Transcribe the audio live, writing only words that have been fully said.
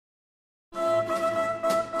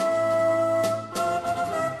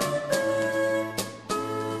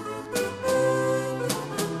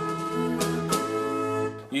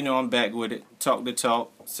You know I'm back with it. Talk the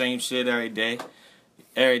talk. Same shit every day.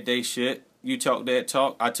 Everyday shit. You talk that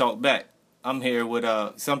talk, I talk back. I'm here with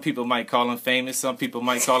some people might call him famous, some people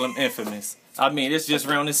might call him infamous. I mean, it's just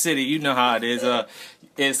around the city. You know how it is.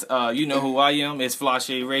 It's you know who I am. It's Flash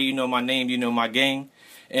Ray. You know my name. You know my gang.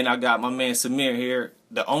 And I got my man Samir here,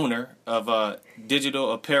 the owner of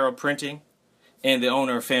Digital Apparel Printing, and the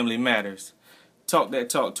owner of F4milyMatters. Talk that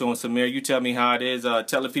talk to him, Samir. You tell me how it is.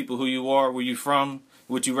 Tell the people who you are, where you from,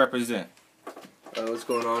 what you represent. What's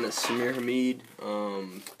going on? It's Samir Hamid.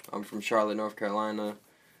 I'm from Charlotte, North Carolina,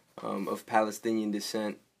 of Palestinian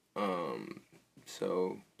descent.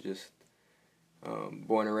 So just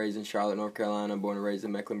born and raised in Charlotte, North Carolina. Born and raised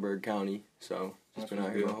in Mecklenburg County. So just been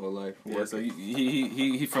out here my whole life. Yeah. So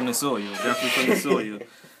he from the soil, definitely from the soil.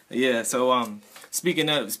 Yeah. So speaking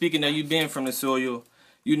of you being from the soil,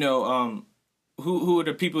 you know who are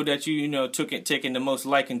the people that you taking the most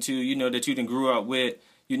liking to, that you done grew up with.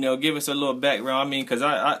 Give us a little background. I mean, because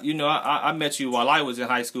I met you while I was in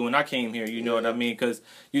high school when I came here. You know what I mean? Because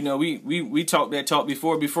we talked that talk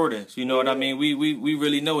before this. You know what I mean? We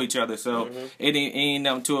really know each other, so it ain't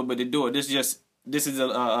nothing to it but to do it. This is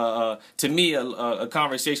to me a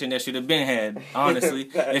conversation that should have been had. Honestly,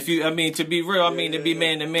 to be real, to be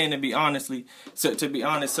man to man, to be honestly. So to be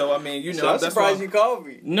honest, so I mean, So I'm surprised you called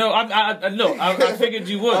me. No, I figured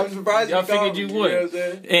you would. I'm surprised I figured you would. You know what I'm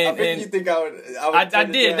saying? I think you think I would. I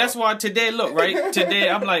did. That's why today, look, right? Today,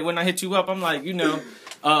 I'm like, when I hit you up, I'm like,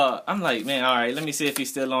 I'm like, man, all right, let me see if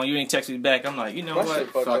he's still on. You ain't text me back. I'm like, my what?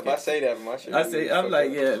 Shit fucked fuck up. it. I say that, but my shit. I'm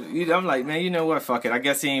like, yeah. I'm like, man, you know what? Fuck it. I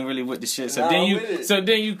guess he ain't really with the shit. So Nah,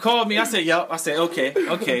 then you called me. I said, yup. I said,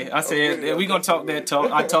 okay. I said, we gonna talk that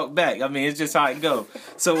talk. I talk back. I mean, it's just how it go.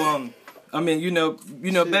 So I mean,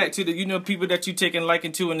 back to the people that you taking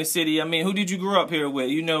liking to in the city. I mean, who did you grow up here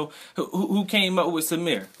with? Who came up with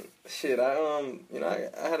Samir? Shit, I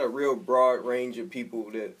had a real broad range of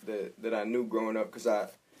people that I knew growing up, because I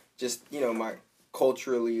just, my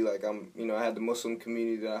culturally, like, I had the Muslim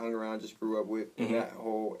community that I hung around, just grew up with in that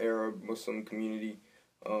whole Arab Muslim community,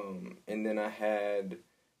 and then I had,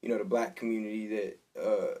 the black community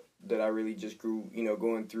that I really just grew,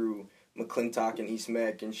 going through McClintock and East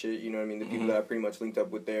Meck and shit, the people that I pretty much linked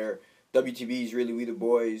up with there. WTB's really We the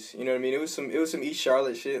Boys, you know what I mean? It was some East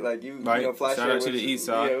Charlotte shit, like Flash. Shout out to the East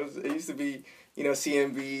Side. Yeah, it used to be,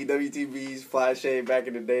 CMB, WTB's, Flash back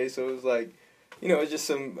in the day. So it was like, it was just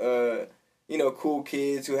some, cool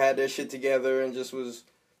kids who had their shit together and just was,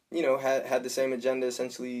 had the same agenda,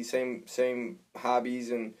 essentially, same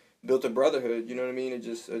hobbies, and built a brotherhood. You know what I mean? It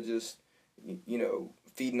just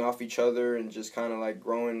feeding off each other and just kind of like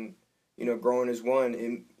growing as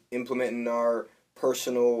one, implementing our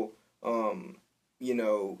personal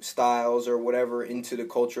styles or whatever into the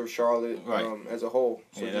culture of Charlotte, as a whole.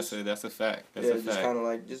 So yeah, that's a fact. Just kind of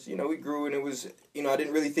like, we grew, and it was, I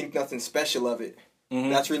didn't really think nothing special of it.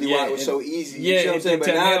 That's really why it was so easy. Yeah, you know what I'm saying? But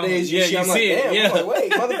nowadays, I'm like, damn, I'm like,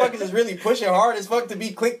 wait, motherfuckers is really pushing hard as fuck to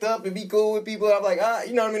be clicked up and be cool with people. I'm like,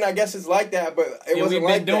 you know what I mean? I guess it's like that, but it wasn't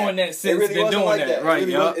like that. We've been doing that since. It really wasn't like that. Right,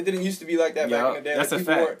 it didn't used to be like that back in the day. That's like, a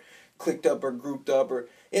people fact. weren't clicked up or grouped up,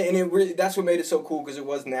 and it really, that's what made it so cool, because it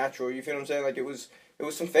was natural. You feel what I'm saying? Like, it was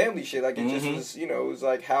some family shit. Like, it just was, it was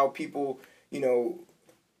like how people,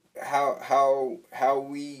 how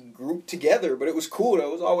we grouped together, but it was cool though.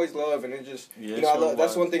 It was always love, and it just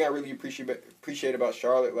that's one thing I really appreciate about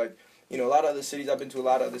Charlotte. Like, a lot of other cities, I've been to a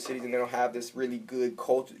lot of other cities, and they don't have this really good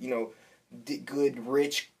culture, good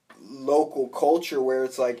rich local culture, where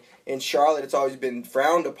it's like in Charlotte it's always been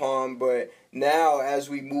frowned upon, but now as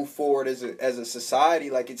we move forward as a society,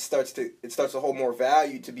 like, it starts to hold more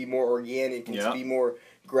value, to be more organic and to be more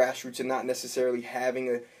grassroots, and not necessarily having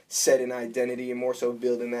a set an identity, and more so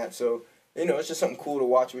building that. So, it's just something cool to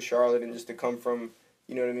watch with Charlotte, and just to come from,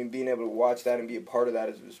 being able to watch that and be a part of that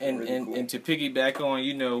is really cool. And to piggyback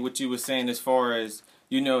on, what you were saying, as far as,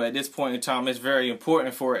 at this point in time, it's very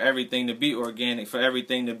important for everything to be organic, for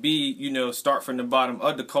everything to be, start from the bottom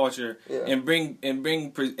of the culture, and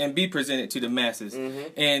be presented to the masses.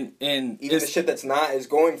 And even the shit that's not is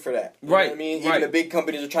going for that. You know what I mean? Even the big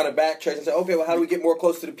companies are trying to backtrack and say, okay, well, how do we get more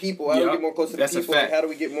close to the people? How do we get more close to the people? Like, how do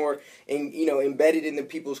we get more embedded in the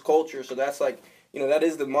people's culture? So that's like, that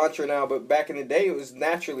is the mantra now, but back in the day it was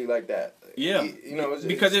naturally like that. Yeah.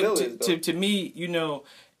 Because to me,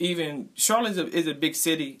 even Charlotte is a big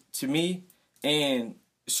city to me, and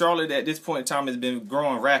Charlotte at this point in time has been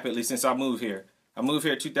growing rapidly since I moved here. I moved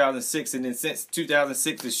here in 2006, and then since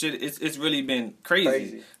 2006, the shit it's really been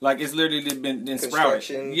crazy. Like it's literally been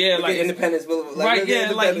sprouting. Yeah, like Independence Boulevard. Like, right,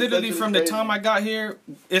 yeah, like literally from the time I got here,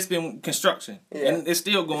 it's been construction, and it's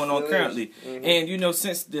still going on currently. And you know,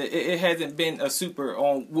 since it hasn't been a super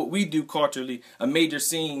on what we do culturally, a major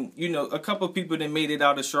scene. You know, a couple of people that made it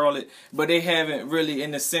out of Charlotte, but they haven't really,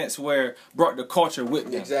 in the sense where brought the culture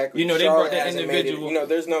with them. Exactly. You know, Charlotte they brought that individual. You know,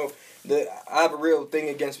 there's no. I have a real thing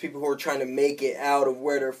against people who are trying to make it out of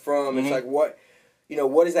where they're from. It's like, what, you know,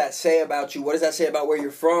 what does that say about you? What does that say about where you're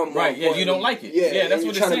from? Right, yeah, you don't like it. Yeah, that's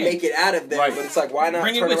you're what trying it's to make it out of there. Right. But it's like, why not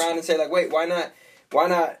turn around and say, like, wait, why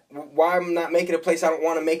I'm not making a place I don't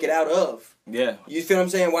want to make it out of? Yeah. You feel what I'm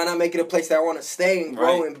saying? Why not make it a place that I want to stay and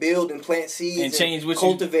grow and build and plant seeds and change what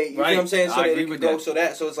cultivate? You feel what I'm saying? So I that agree it can with go.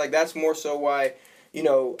 that. So it's like, that's more so why, you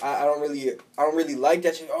know, I don't really like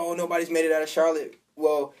that shit. Oh, nobody's made it out of Charlotte.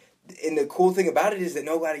 Well, and the cool thing about it is that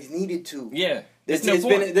nobody's needed to. Yeah. There's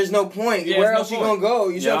no point. Yeah, where else you gonna go?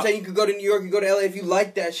 You see what I'm saying? You could go to New York, you go to LA if you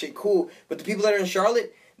like that shit, cool. But the people that are in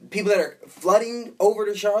Charlotte, people that are flooding over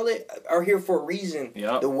to Charlotte are here for a reason.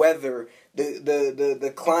 Yep. The weather,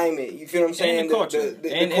 the climate. You feel what I'm saying? And the culture,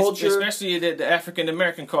 the culture, especially the African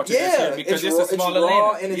American culture. Yeah, because it's a smaller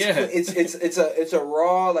raw, land. And it's a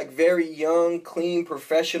raw, like very young, clean,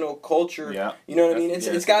 professional culture. Yeah. You know what I mean?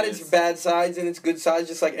 It's got its bad sides and its good sides,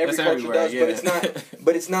 just like every culture does. Yeah.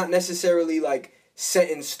 But it's not necessarily like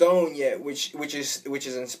set in stone yet, which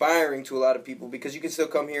is inspiring to a lot of people, because you can still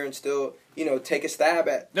come here and still, you know, take a stab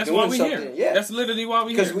at that's doing why we something. Here. Yeah, that's literally why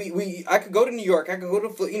we here. Because I could go to New York, I could go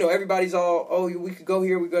to, you know, everybody's all, oh, we could go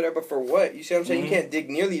here, we go there, but for what? You see what I'm saying? You can't dig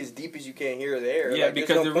nearly as deep as you can here or there. Yeah, like,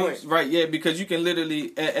 because the roots, right, yeah, because you can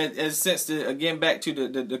literally, as since again back to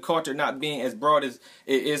the culture not being as broad as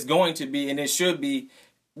it is going to be and it should be.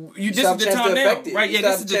 This is the time now, right? Yeah,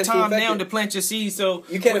 this is the time now to plant your seeds. So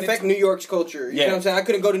you can't affect New York's culture. You know what I'm saying? I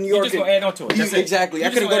couldn't go to New York. You just gonna add on to it. Exactly. I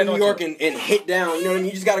couldn't go to New York and hit down. You know what I mean?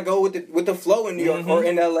 You just got to go with the flow in New York or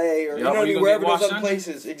in LA or you know what I mean, wherever those other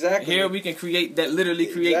places. Exactly. Here we can create that. Literally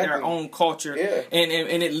create our own culture. Yeah. And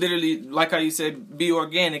it literally, like how you said, be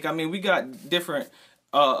organic. I mean, we got different.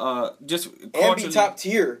 Just and be top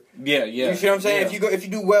tier. Yeah. You feel what I'm saying? Yeah. If you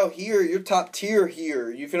do well here, you're top tier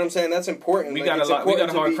here. You feel what I'm saying? That's important. We got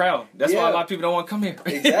a hard crowd. That's why a lot of people don't want to come here.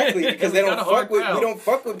 Exactly, because they don't fuck with. We don't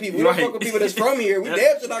fuck with people. We don't fuck with people that's from here. We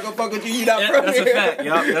damn sure not gonna fuck with you. You not from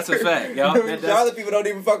here. That's a fact. The other people don't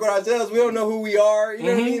even fuck with ourselves. We don't know who we are. You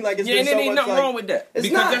know what I mean? Like it's and there ain't nothing wrong with that,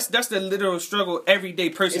 because that's the literal struggle everyday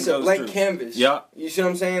person goes through. It's a blank canvas. Yeah. You see what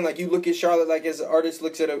I'm saying? Like you look at Charlotte, like as an artist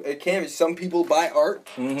looks at a canvas. Some people buy art.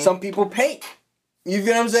 Some people paint. You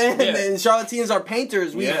feel what I'm saying? Yeah. And Charlotteans are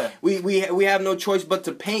painters. We have no choice but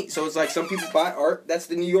to paint. So it's like some people buy art. That's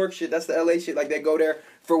the New York shit. That's the LA shit. Like they go there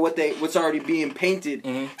for what's already being painted.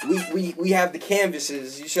 We have the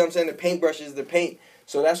canvases. You see what I'm saying? The paintbrushes, the paint.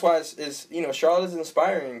 So that's why it's you know, Charlotte is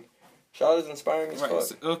inspiring. Charlotte's inspiring as fuck.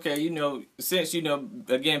 So, okay, you know, since, you know,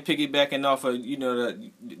 again, piggybacking off of, you know,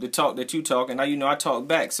 the talk that you talk, and I talk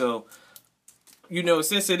back, so, you know,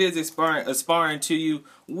 since it is aspiring to you,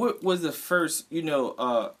 what was the first, you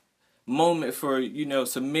know, moment for, you know,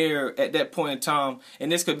 Samir at that point in time?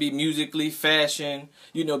 And this could be musically, fashion,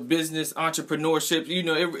 you know, business, entrepreneurship, you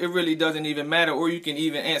know, it really doesn't even matter, or you can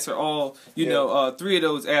even answer all, you know, three of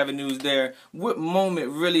those avenues there. What moment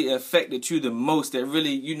really affected you the most, that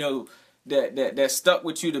really, you know, that stuck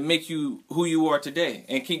with you to make you who you are today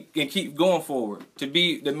and keep going forward to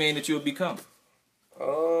be the man that you'll become?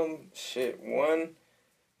 One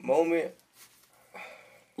moment.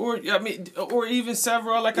 Or I mean, or even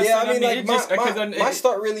several. Like I said, I mean, my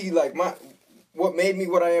start really, like, what made me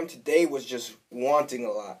what I am today was just wanting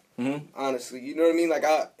a lot. Honestly, you know what I mean? Like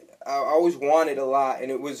I always wanted a lot,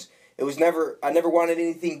 and it was never, I never wanted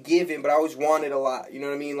anything given, but I always wanted a lot. You know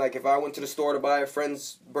what I mean? Like if I went to the store to buy a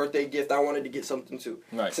friend's birthday gift, I wanted to get something too.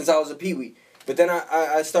 Right. Since I was a peewee. But then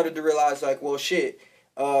I started to realize, like, well, shit,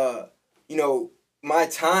 you know, my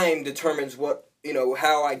time determines what, you know,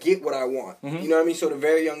 how I get what I want. You know what I mean? So at a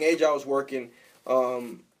very young age, I was working,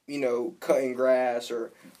 you know, cutting grass,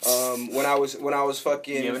 or when I was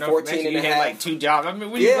fucking 14 and a half. You had like 2 jobs. I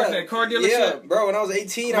mean, when you worked at a car dealership? Yeah, bro, when I was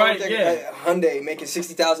 18, I worked at Hyundai, making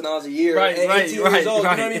 $60,000 a year. At 18 years old, you know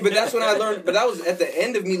what I mean? But that's when I learned, but that was at the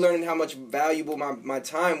end of me learning how much valuable my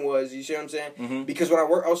time was, you see what I'm saying? Because when I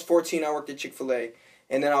was 14, I worked at Chick-fil-A,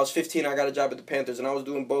 and then I was 15, I got a job at the Panthers, and I was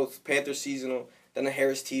doing both Panthers seasonal, then the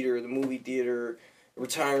Harris Teeter, the movie theater,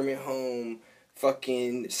 retirement home,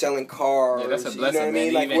 fucking selling cars. Yeah, that's a blessing, you know what I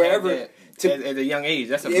mean? Man. Like wherever. At a young age,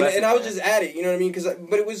 that's a blessing. And I was just at it, you know what I mean?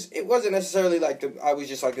 But it wasn't necessarily like I was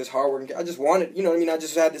just like this hardworking. I just wanted, you know what I mean? I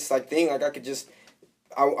just had this like thing, like I could just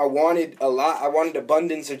I wanted a lot. I wanted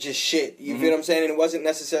abundance of just shit. You feel what I'm saying? And it wasn't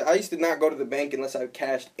necessary. I used to not go to the bank unless I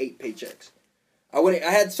cashed 8 paychecks. I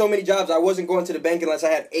had so many jobs, I wasn't going to the bank unless I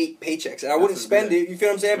had 8 paychecks. And I wouldn't spend it, you feel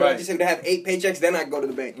what I'm saying? But I just would have 8 paychecks, then I'd go to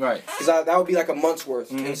the bank. Right. Because that would be like a month's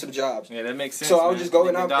worth in some jobs. Yeah, that makes sense. So I would just go,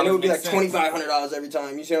 and it would be like $2,500 every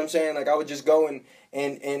time. You see what I'm saying? Like, I would just go, and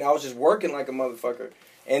I was just working like a motherfucker.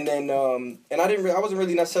 And then, and I wasn't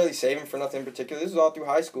really necessarily saving for nothing in particular. This was all through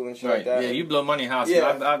high school and shit like that. Yeah, you blow money in high school.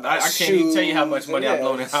 Yeah. I can't even tell you how much money I've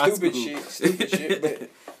blown in high school. Stupid shit. But,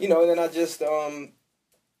 you know, and then I just,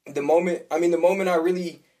 the moment I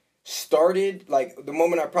really started, like, the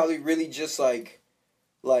moment I probably really just, like,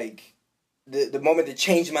 the moment that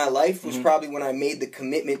changed my life was probably when I made the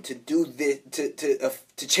commitment to do this,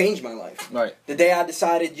 to change my life. Right. The day I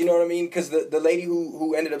decided, you know what I mean? Because the lady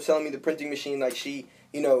who ended up selling me the printing machine, like, she,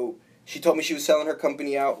 you know, she told me she was selling her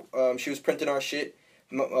company out. She was printing our shit.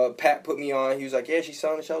 Pat put me on. He was like, yeah, she's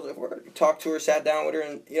selling the shelves. Like, talked to her, sat down with her,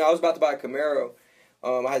 and, you know, I was about to buy a Camaro.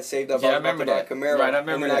 I had saved up. Yeah, I was about to buy a Camaro. Right, I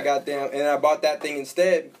remember and then I got down, and I bought that thing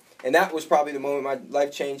instead. And that was probably the moment my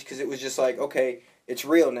life changed, because it was just like, okay, it's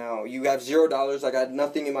real now. You have $0. I got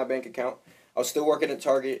nothing in my bank account. I was still working at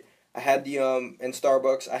Target. I had the and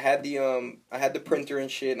Starbucks. I had the printer and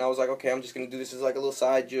shit. And I was like, okay, I'm just gonna do this as like a little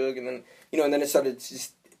side jug. And then, you know, and then it started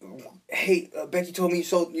just, hey, Becky told me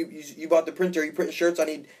you bought the printer. You printing shirts. I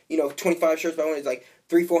need, you know, 25 shirts by one. It's like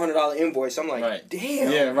 $300-$400 invoice. I'm like, damn.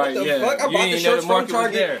 Yeah, right. What the fuck? I bought the shirts from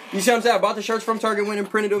Target. You see what I'm saying? I bought the shirts from Target, went and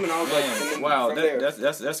printed them, and I was like, wow,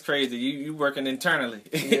 that's crazy. You working internally.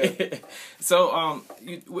 Yeah. So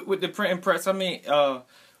with the print and press, I mean,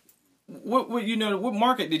 what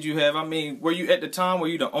market did you have? I mean, were you at the time, were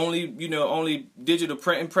you the only digital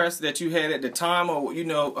print and press that you had at the time, or, you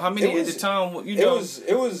know, how many at the time? You know,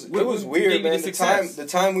 it was weird, man. The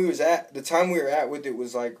time we were at with it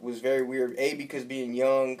was very weird. Because being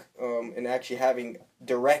young, and actually having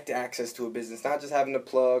direct access to a business, not just having a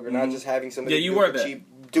plug or not just having somebody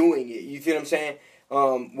cheap doing it. You feel what I'm saying?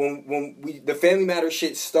 When the Family Matters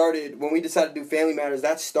shit started, when we decided to do Family Matters,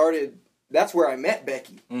 that's where I met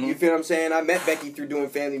Becky. You feel what I'm saying? I met Becky through doing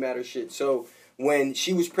Family Matters shit. So when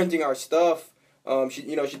she was printing our stuff,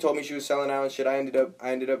 she told me she was selling out and shit. I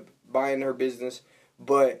ended up buying her business.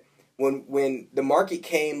 But when the market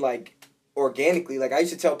came, like, organically, like, I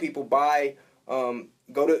used to tell people, go to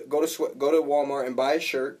Walmart and buy a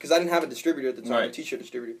shirt, because I didn't have a distributor at the time, a t-shirt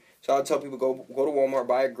distributor. So I would tell people, go to Walmart,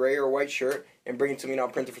 buy a gray or white shirt, and bring it to me, and I'll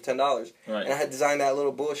print it for $10. Right. And I had designed that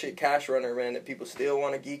little bullshit cash runner, man, that people still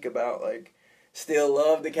want to geek about. Like, still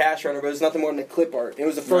love the cash runner, but it's nothing more than the clip art. It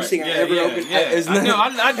was the first thing I ever opened. Yeah. I was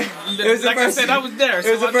there.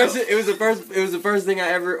 It was the first thing I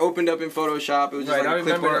ever opened up in Photoshop. It was just like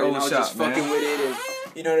clip art, and I was just fucking with it, and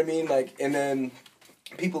you know what I mean? Like, and then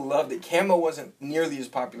people loved it. Camo wasn't nearly as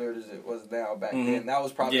popular as it was now back then. That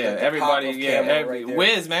was probably like the everybody, pop of camo right there.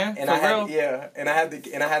 Wiz, man. And I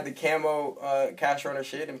had the camo cash runner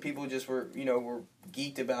shit, and people just were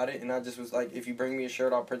geeked about it, and I just was like, if you bring me a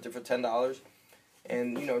shirt, I'll print it for $10,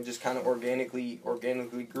 and just kind of organically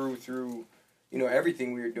grew through,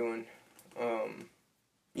 everything we were doing.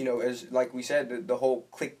 As like we said, the whole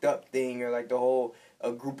clicked up thing, or like the whole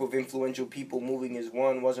a group of influential people moving as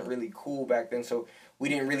one wasn't really cool back then, so we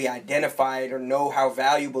didn't really identify it or know how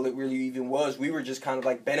valuable it really even was. We were just kind of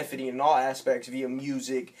like benefiting in all aspects via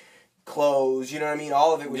music, clothes, you know what I mean?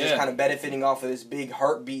 All of it was just kind of benefiting off of this big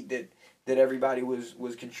heartbeat that everybody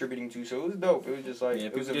was contributing to. So it was dope. It was just like,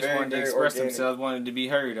 it was a just very, wanted to very express organic. themselves, wanted to be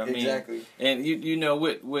heard. I mean, exactly. And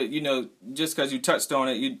just because you touched on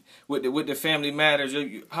it, with the Family Matters,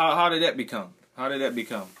 how did that become? How did that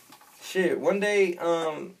become? Shit, one day,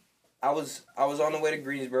 I was on the way to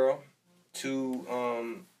Greensboro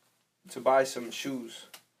to buy some shoes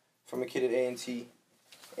from a kid at A&T,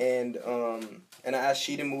 and I asked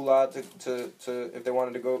Sheet and Moolah to if they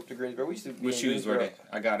wanted to go up to Greensboro. We used to be What shoes were they?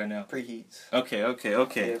 I gotta know. Preheats. Okay. Yeah,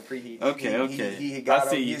 preheats. Okay. He got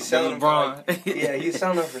them. He was selling LeBron. them he was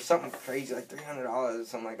selling them for something crazy, like $300 or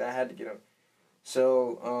something like that. I had to get them.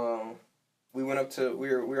 So we went up to we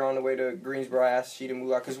were on the way to Greensboro. I asked Sheet and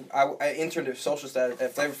Moolah, because I interned at Social Status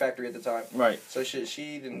at Flavor Factory at the time. Right. So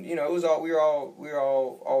Sheet and it was all we were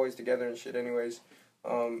all always together and shit. Anyways.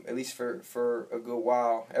 At least for a good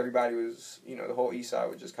while, everybody was, the whole East Side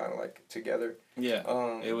was just kind of like together. Yeah.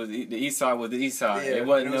 It was the East Side was the East Side. Yeah, it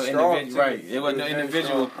wasn't no individual. Right. It wasn't no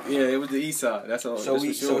individual. Strong. Yeah, it was the East Side. That's all. So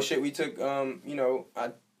we took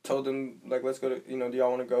I told them, like, let's go to, do y'all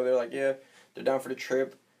want to go? They're like, yeah, they're down for the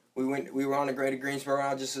trip. We were on the way to Greensboro,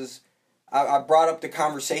 and I brought up the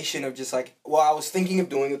conversation of just like, well, I was thinking of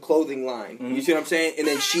doing a clothing line. Mm-hmm. You see what I'm saying? And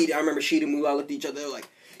then I remember Sheet and Moolah looked at each other, they were like,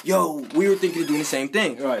 yo, we were thinking of doing the same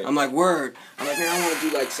thing. Right. I'm like, word. I'm like, man, I want to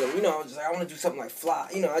do like some, you know, I want to do something like Fly.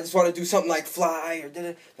 You know, I just want to do something like Fly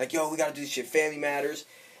or like, yo, we got to do this shit. Family Matters.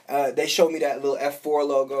 They showed me that little F4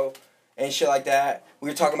 logo and shit like that. We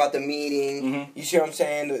were talking about the meaning. Mm-hmm. You see what I'm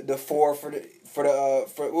saying? The 4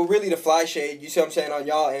 for really the fly shade. You see what I'm saying on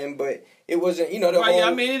y'all end, but it wasn't. You know the whole. Yeah,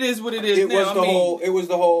 I mean it is what it is. It now. was the whole. It was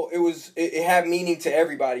the whole. It had meaning to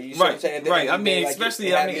everybody. You see what I'm saying? Right. I mean,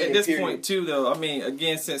 especially at this point too, though. I mean,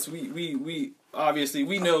 again, since we obviously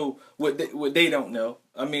we know what they don't know.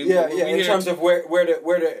 I mean, in terms of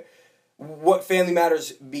what Family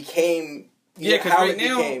Matters became. Yeah,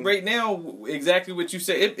 because right now, exactly what you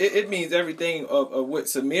said, it means everything of what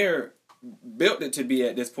Samir built it to be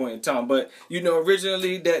at this point in time. But you know,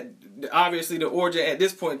 originally that obviously the origin at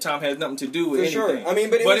this point in time has nothing to do with anything. Sure. I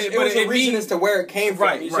mean, but it was a reason as to where it came from.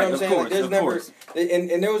 Right, you see what I'm saying? Course, like, there's never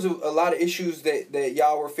and there was a lot of issues that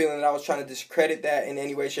y'all were feeling that I was trying to discredit that in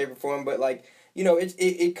any way, shape, or form. But like, you know,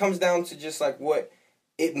 it comes down to just like what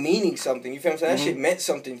it meaning something. You feel what I'm saying? That shit meant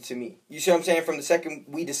something to me. You see what I'm saying? From the second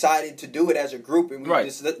we decided to do it as a group, and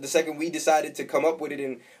the second we decided to come up with it,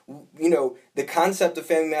 and you know, the concept of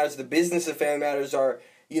Family Matters, the business of Family Matters are,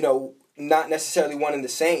 you know, not necessarily one and the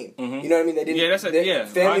same. Mm-hmm. You know what I mean? They didn't.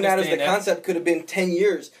 Family Matters, the concept could have been 10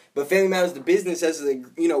 years, but Family Matters, the business,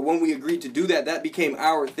 when we agreed to do that became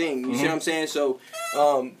our thing. You see what I'm saying? So,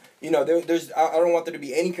 you know, there's I don't want there to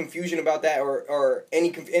be any confusion about that or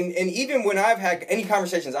any and even when I've had any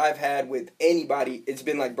conversations I've had with anybody, it's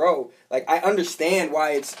been like, bro, like I understand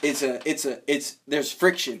why there's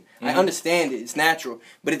friction. Mm-hmm. I understand it. It's natural,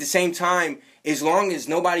 but at the same time, as long as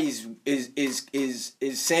nobody's is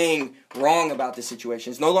saying wrong about the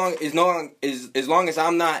situation, as long as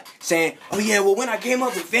I'm not saying, oh yeah, well when I came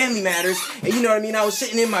up with Family Matters, and you know what I mean, I was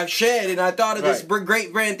sitting in my shed and I thought of this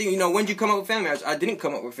great brand thing. You know, when did you come up with Family Matters? I didn't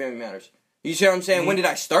come up with Family Matters. You see what I'm saying? Mm-hmm. When did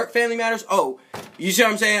I start Family Matters? Oh, you see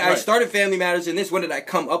what I'm saying? Right. I started Family Matters in this. When did I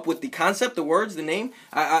come up with the concept, the words, the name?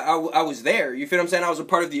 I was there. You feel what I'm saying? I was a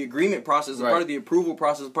part of the agreement process, a part of the approval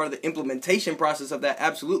process, a part of the implementation process of that.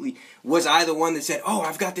 Absolutely. Was I the one that said, oh,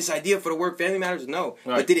 I've got this idea for the word Family Matters? No.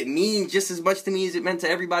 Right. But did it mean just as much to me as it meant to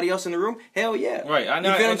everybody else in the room? Hell yeah. Right. I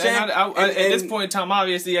know. You feel what I'm saying? At this point in time,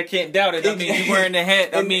 obviously, I can't doubt it. I mean, you wearing the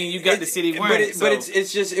hat. I mean, you got the city wearing it. But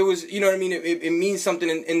it's just, it was, you know what I mean? It means something.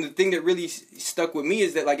 And the thing that really stuck with me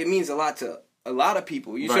is that, like, it means a lot to a lot of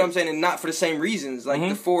people. You see what I'm saying? And not for the same reasons. Like,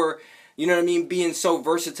 the four, you know what I mean, being so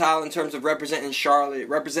versatile in terms of representing Charlotte,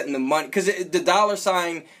 representing the money. Because the dollar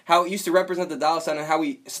sign, how it used to represent the dollar sign and how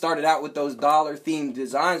we started out with those dollar-themed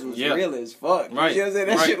designs was real as fuck. Right. You know what I'm saying?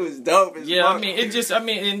 That shit was dope as fuck. I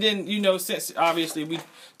mean, and then, you know, since obviously we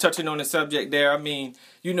touching on the subject there, I mean,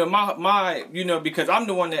 you know, my you know, because I'm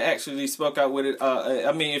the one that actually spoke out with it.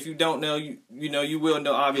 I mean, if you don't know, you know, you will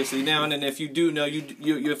know obviously now, and then if you do know,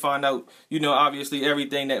 you'll find out, you know, obviously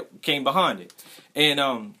everything that came behind it.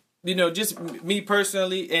 And you know, just me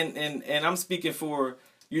personally, and I'm speaking for,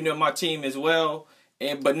 you know, my team as well,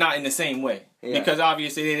 but not in the same way. Yeah. Because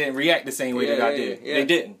obviously they didn't react the same way that I did. Yeah. They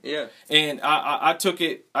didn't. Yeah. And I took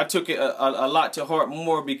it a lot to heart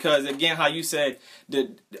more because, again, how you said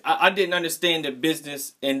that I didn't understand the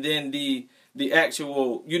business and then the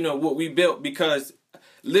actual, you know, what we built, because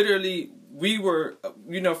literally we were,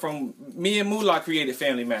 you know, from me and Moolah created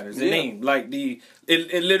Family Matters. The name, like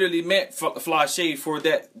it literally meant fly shade for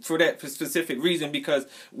that specific reason, because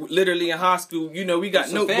literally in high school, you know, we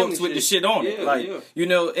got notebooks with the shit on it, like you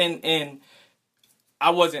know, and I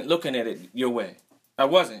wasn't looking at it your way. I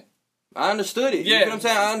wasn't. I understood it. Yeah. You know what I'm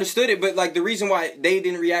saying? I understood it, but like the reason why they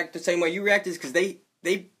didn't react the same way you reacted is because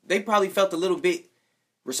they probably felt a little bit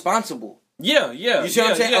responsible. Yeah. You see what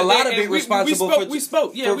I'm saying? A lot of it responsible for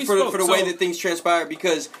the way that things transpired,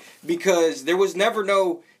 because there was never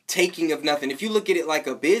no taking of nothing. If you look at it like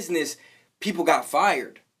a business, people got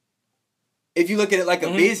fired. If you look at it like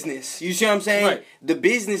a business, you see what I'm saying? Right. The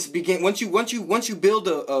business began once you build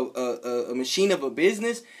a machine of a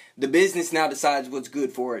business. The business now decides what's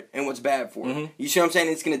good for it and what's bad for it. You see what I'm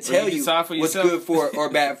saying? It's going to tell you what's good for it or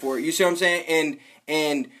bad for it. You see what I'm saying?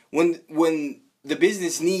 And when the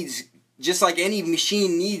business needs, just like any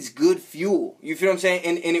machine needs good fuel. You feel what I'm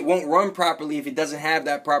saying? And it won't run properly if it doesn't have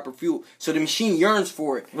that proper fuel. So the machine yearns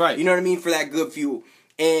for it. Right. You know what I mean? For that good fuel.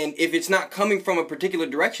 And if it's not coming from a particular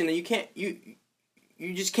direction, then you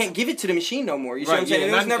just can't give it to the machine no more. You see what I'm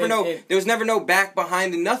saying? There was never no back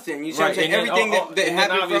behind the nothing. You see what I'm saying? Everything that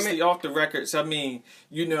happened obviously from it. Off the records, I mean,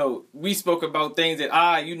 you know, we spoke about things that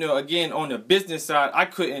I, you know, again on the business side, I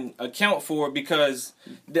couldn't account for because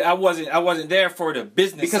I wasn't there for the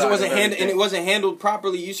business because side it wasn't handled, and it wasn't handled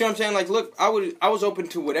properly. You see what I'm saying? Like, look, I was open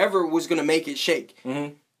to whatever was gonna make it shake.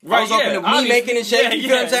 Right, I was open to me making it shake. You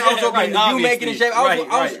feel what I'm saying? I was open to you making it shake.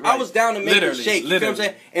 I was down to make it shake. You feel what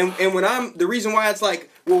I'm saying? And when the reason why it's like,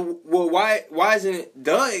 well, why isn't it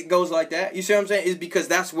it goes like that? You see what I'm saying? Is because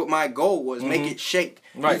that's what my goal was, make it shake.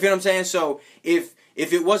 Right. You feel what I'm saying? So if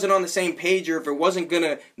it wasn't on the same page, or if it wasn't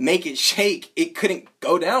gonna make it shake, it couldn't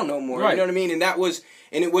go down no more. Right. You know what I mean? And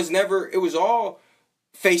it was all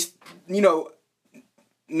faced,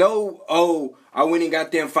 I went and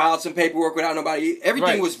got them, filed some paperwork without nobody.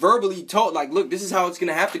 Everything was verbally told, like, look, this is how it's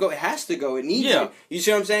gonna have to go. It has to go. It needs it. You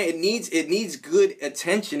see what I'm saying? It needs good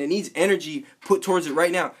attention. It needs energy put towards it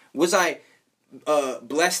right now. Was I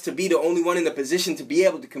blessed to be the only one in the position to be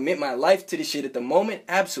able to commit my life to this shit at the moment?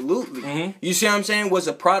 Absolutely. Mm-hmm. You see what I'm saying? Was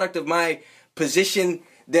a product of my position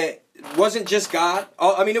that wasn't just God.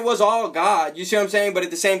 I mean, it was all God. You see what I'm saying? But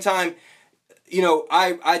at the same time,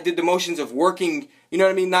 I did the motions of working, you know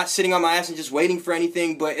what I mean? Not sitting on my ass and just waiting for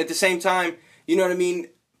anything. But at the same time, you know what I mean?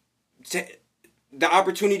 The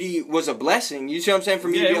opportunity was a blessing. You see what I'm saying? For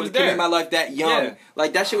me to be able to commit my life that young. Yeah.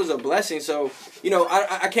 Like, that shit was a blessing. So,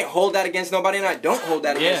 I can't hold that against nobody, and I don't hold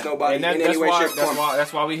that against nobody in any way, shape, or form.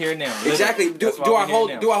 That's why we're here now. Literally. Exactly. Do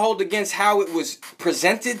I hold against how it was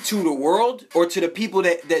presented to the world, or to the people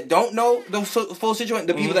that don't know the full situation,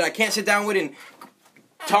 the people that I can't sit down with and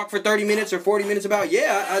talk for 30 minutes or 40 minutes about?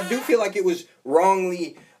 Yeah, I do feel like it was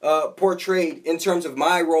wrongly portrayed in terms of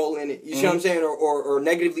my role in it. You see what I'm saying? Or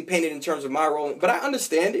negatively painted in terms of my role in it. But I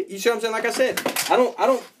understand it. You see what I'm saying? Like I said,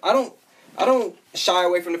 I don't shy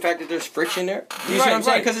away from the fact that there's friction there. You see what I'm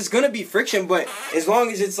saying? Because it's gonna be friction, but as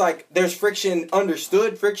long as it's like there's friction,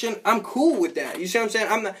 understood friction, I'm cool with that. You see what I'm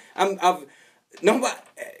saying? Nobody,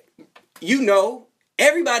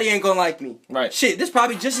 everybody ain't gonna like me. Right. Shit, there's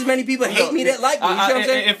probably just as many people hate me that like me. You see what I'm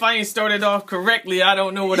saying? If I ain't started off correctly, I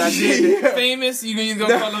don't know what I did. Famous, you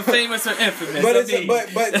gonna call them famous or infamous. But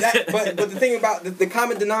the thing about the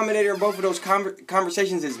common denominator in both of those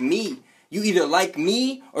conversations is me. You either like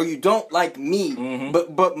me or you don't like me. Mm-hmm.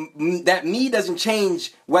 But that me doesn't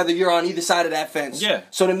change whether you're on either side of that fence. Yeah.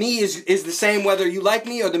 So the me is the same whether you like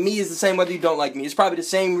me, or the me is the same whether you don't like me. It's probably the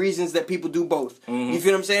same reasons that people do both. Mm-hmm. You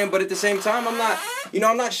feel what I'm saying? But at the same time, I'm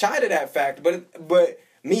not shy to that fact. But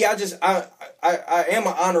me, I am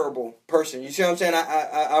an honorable person. You see what I'm saying?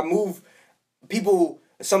 I move people.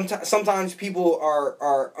 Sometimes people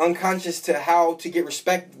are unconscious to how to get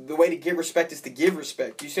respect. The way to get respect is to give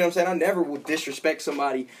respect. You see what I'm saying? I never will disrespect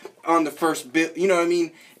somebody on the first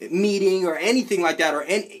meeting or anything like that, or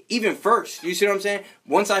even first. You see what I'm saying?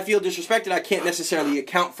 Once I feel disrespected, I can't necessarily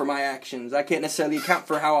account for my actions. I can't necessarily account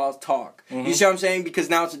for how I'll talk. Mm-hmm. You see what I'm saying? Because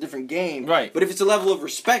now it's a different game. Right. But if it's a level of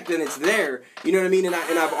respect, then it's there. You know what I mean? And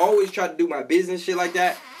I've always tried to do my business shit like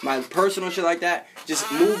that, my personal shit like that.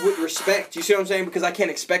 Just move with respect. You see what I'm saying? Because I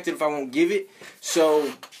can't expect it if I won't give it.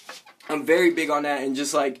 So I'm very big on that, and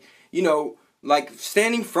just like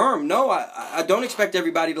standing firm. No, I don't expect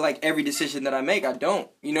everybody to like every decision that I make. I don't.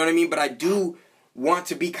 You know what I mean? But I do want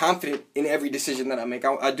to be confident in every decision that I make.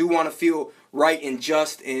 I do want to feel right and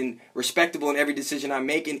just and respectable in every decision I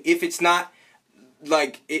make. And if it's not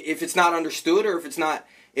understood, or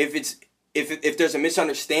if there's a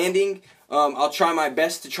misunderstanding, I'll try my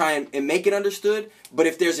best to try and make it understood. But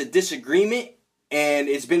if there's a disagreement and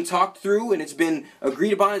it's been talked through and it's been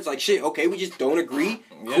agreed upon, it's like, shit, okay, we just don't agree.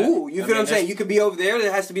 Yeah. Cool. You feel what I'm saying? You could be over there.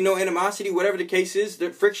 There has to be no animosity. Whatever the case is, the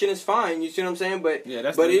friction is fine. You see what I'm saying? But yeah,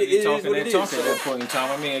 that's what it is at that point in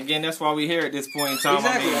time. I mean, again, that's why we're here at this point in time.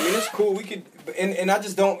 Exactly. I mean, it's cool. We could, and I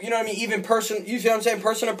just don't. You know what I mean? Even person. You see what I'm saying?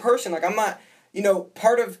 Person to person. Like, I'm not.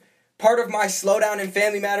 Part of my slowdown in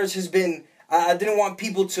Family Matters has been I didn't want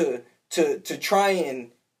people to try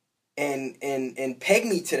and peg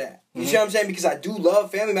me to that. You see what I'm saying? Because I do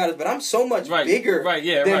love Family Matters, but I'm so much bigger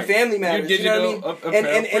than Family Matters. You know what I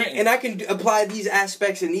mean? And I can apply these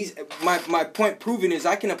aspects, and my point proven is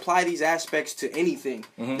I can apply these aspects to anything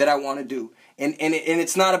that I want to do. And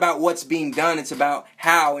it's not about what's being done, it's about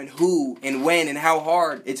how and who and when and how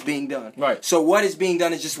hard it's being done. Right. So what is being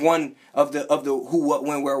done is just one of the who, what,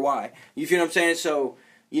 when, where, why. You feel what I'm saying? So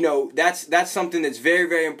that's something that's very,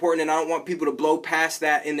 very important, and I don't want people to blow past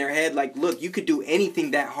that in their head. Like, look, you could do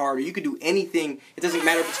anything that hard, or you could do anything. It doesn't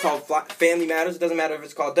matter if it's called Family Matters. It doesn't matter if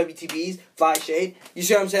it's called WTBs, Fly Shade. You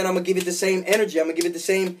see what I'm saying? I'm going to give it the same energy. I'm going to give it the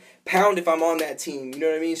same pound if I'm on that team. You know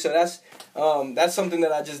what I mean? So that's something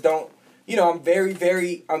that I just don't, I'm very,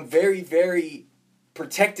 very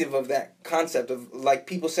protective of that concept of, like,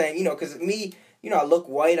 people saying, because me, I look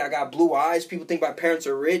white, I got blue eyes, people think my parents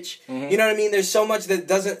are rich. You know what I mean? There's so much that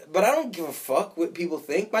doesn't, but I don't give a fuck what people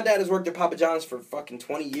think. My dad has worked at Papa John's for fucking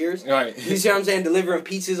 20 years. Right. You see what I'm saying? Delivering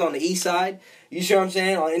pizzas on the east side. You see what I'm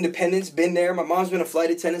saying? On Independence, been there. My mom's been a flight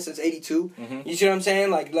attendant since 82. You see what I'm saying?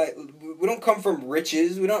 Like we don't come from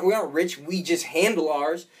riches. We aren't rich. We just handle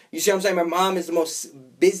ours. You see what I'm saying? My mom is the most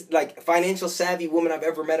financial savvy woman I've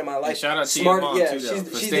ever met in my life. And shout out to your mom too, though,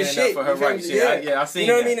 for standing up for her rights. I seen that. You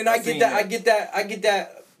know what I mean? And I get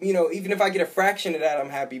that. Even if I get a fraction of that, I'm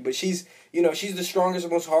happy. But she's the strongest,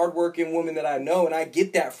 most hardworking woman that I know, and I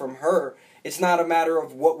get that from her. It's not a matter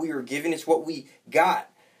of what we were given; it's what we got.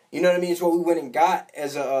 You know what I mean? It's what we went and got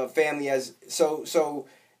as a family. So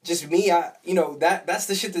just me, that's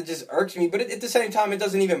the shit that just irks me. But at the same time, it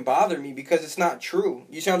doesn't even bother me because it's not true.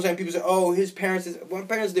 You see what I'm saying? People say, "Oh, his parents." My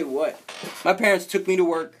parents did what? My parents took me to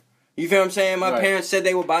work. You feel what I'm saying? My parents said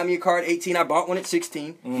they would buy me a car at 18. I bought one at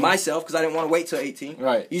 16 myself because I didn't want to wait till 18.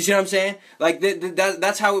 Right. You see what I'm saying? Like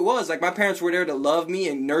that's how it was. Like my parents were there to love me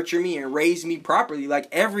and nurture me and raise me properly, like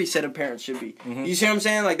every set of parents should be. You see what I'm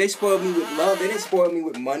saying? Like they spoiled me with love. They didn't spoil me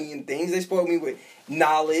with money and things. They spoiled me with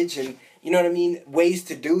knowledge and you know what I mean, ways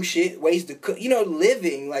to do shit, ways to cook.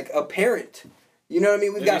 living like a parent. You know what I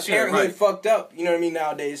mean? We've got parenthood fucked up. You know what I mean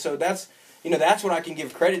nowadays. So that's that's what I can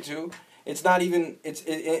give credit to. It's not even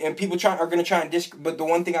and people are gonna try and but the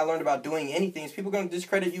one thing I learned about doing anything is people are gonna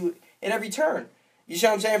discredit you at every turn. You see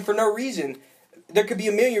what I'm saying? For no reason. There could be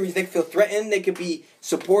a million reasons. They could feel threatened. They could be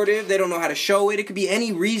supportive. They don't know how to show it. It could be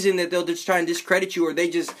any reason that they'll just try and discredit you, or they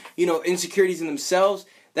just insecurities in themselves.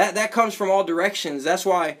 That comes from all directions. That's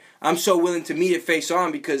why I'm so willing to meet it face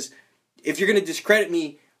on, because if you're gonna discredit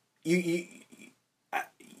me, you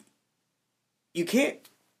can't.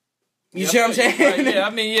 You see what I'm saying? Right, yeah, I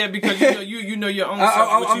mean, yeah, because you know your own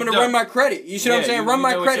self. I'm gonna run my credit. You see what I'm saying? Run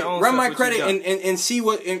my credit, and see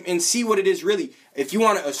what it is really. If you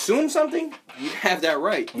want to assume something, you have that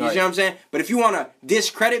right. You see what I'm saying? But if you want to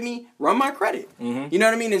discredit me, run my credit. You know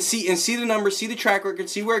what I mean? And see the numbers, see the track record,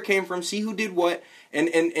 see where it came from, see who did what,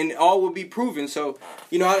 and all will be proven. So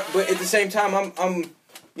but at the same time, I'm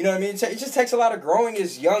you know what I mean? It just takes a lot of growing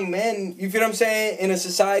as young men. You feel what I'm saying? In a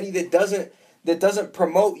society that doesn't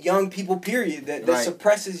promote young people, period. That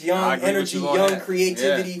suppresses young energy, young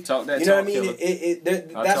creativity. Yeah. Talk that you know what I mean?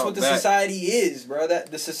 That's what the society is, bro.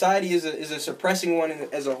 That the society is a suppressing one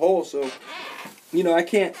as a whole. So,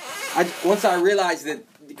 once I realized that,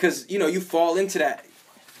 because you fall into that.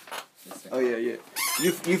 Oh yeah.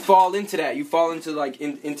 You fall into that. You fall into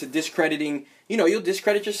into discrediting. You'll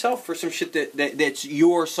discredit yourself for some shit that's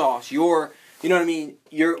your sauce. Your, you know what I mean?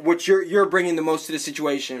 You're bringing the most to the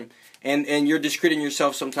situation. And you're discrediting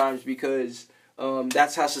yourself sometimes because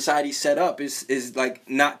that's how society's set up. Is like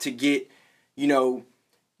not to get, you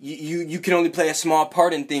can only play a small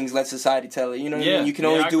part in things. Let society tell you. You know what I mean? You can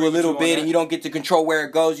only do a little bit, and you don't get to control where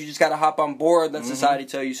it goes. You just gotta hop on board. Let society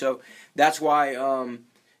tell you. So that's why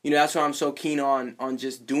that's why I'm so keen on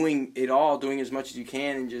just doing it all, doing as much as you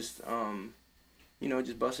can, and just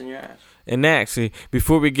just busting your ass. And actually,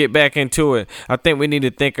 before we get back into it, I think we need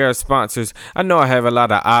to thank our sponsors. I know I have a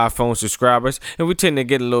lot of iPhone subscribers, and we tend to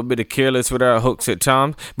get a little bit careless with our hooks at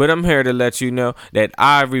times, but I'm here to let you know that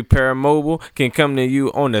iRepair Mobile can come to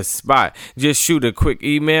you on the spot. Just shoot a quick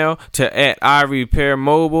email to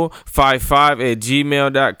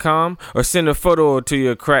 @iRepairMobile55@gmail.com, or send a photo to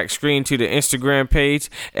your cracked screen to the Instagram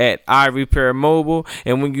page @iRepairMobile,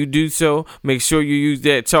 and when you do so, make sure you use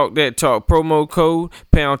that Talk promo code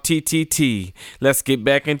 #TTT. Let's get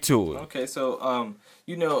back into it. Okay, so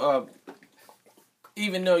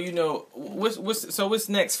even though what's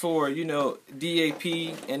next for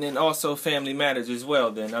D.A.P. and then also Family Matters as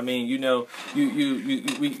well. Then I mean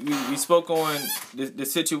we spoke on the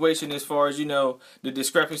situation as far as the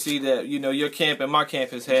discrepancy that your camp and my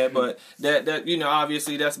camp has had, but that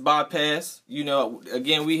obviously that's bypassed.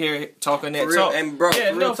 Again, we here talking that talk and bro,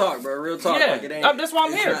 real talk, bro, real talk. Yeah, like it ain't, that's why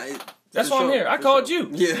I'm here. That's why I'm here. I called you.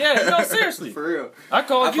 Yeah. No, seriously. For real. I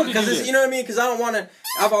called you because you know what I mean? Because I don't want to.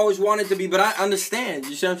 I've always wanted to be, but I understand.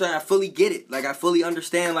 You see what I'm saying? I fully get it. Like I fully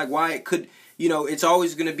understand why it could. It's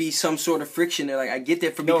always going to be some sort of friction there. Like I get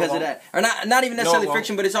that because of that, or not even necessarily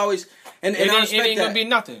friction, but it's always and I respect it ain't gonna be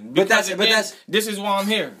nothing. But that's this is why I'm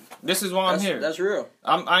here. This is why I'm here. That's real.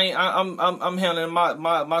 I'm handling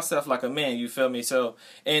myself like a man. You feel me? So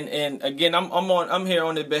and again, I'm here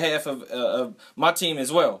on the behalf of my team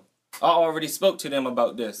as well. I already spoke to them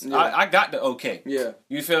about this. Yeah. I got the okay. Yeah.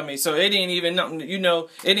 You feel me? So it ain't even nothing, it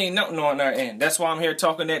ain't nothing on our end. That's why I'm here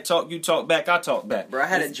talking that talk. You talk back, I talk back. Bro, I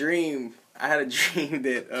had a dream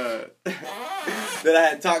that that I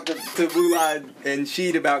had talked to Bulan and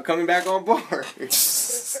Sheed about coming back on board.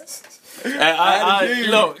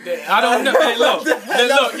 Look, I don't know. Hey, look,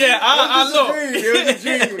 yeah,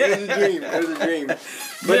 It was a dream. But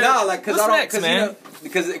yeah. no, like, What's next, man?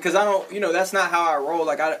 Because I don't, that's not how I roll.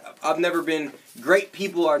 Like, I've never been. Great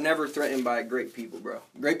people are never threatened by great people, bro.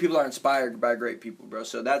 Great people are inspired by great people, bro.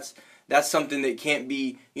 So that's something that can't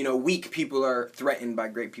be. Weak people are threatened by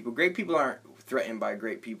great people. Great people aren't threatened by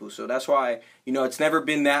great people. So that's why it's never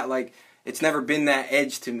been that like. It's never been that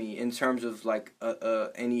edge to me in terms of like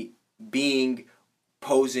any being,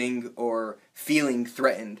 posing, or feeling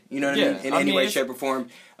threatened. You know what I mean? In any way, shape, or form.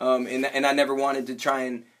 And I never wanted to try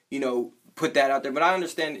and put that out there. But I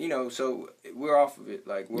understand. So we're off of it.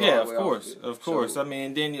 Like of course. So, I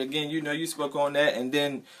mean, then again, you spoke on that, and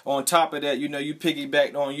then on top of that, you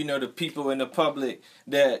piggybacked on the people in the public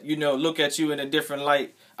that look at you in a different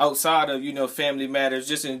light. Outside of, Family Matters,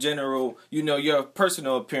 just in general, your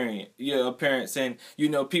personal appearance, and,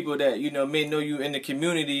 people that, may know you in the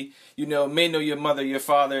community, may know your mother, your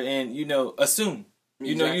father, and, assume.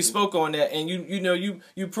 Exactly. You spoke on that, and you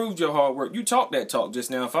proved your hard work. You talked that talk just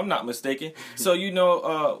now, if I'm not mistaken. So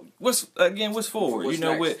what's forward?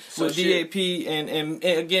 What's with D.A.P. and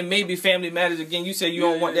again maybe Family Matters. Again, you say you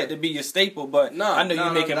don't want that to be your staple, but I know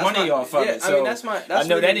you're making money off of it. So I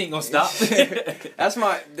know that ain't gonna stop.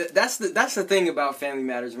 That's the thing about Family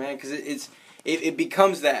Matters, man, because it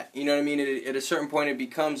becomes that. You know what I mean? At a certain point, it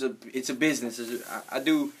becomes it's a business. I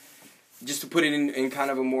do. Just to put it in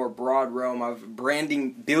kind of a more broad realm of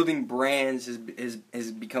building brands has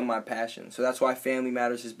become my passion. So that's why Family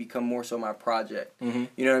Matters has become more so my project. Mm-hmm.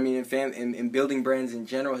 You know what I mean? And building brands in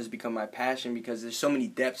general has become my passion because there's so many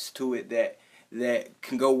depths to it that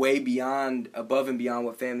can go way above and beyond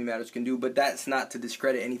what Family Matters can do. But that's not to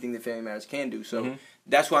discredit anything that Family Matters can do. So. Mm-hmm.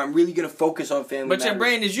 That's why I'm really going to focus on Family Matters. But your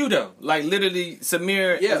brand is you, though. Like, literally,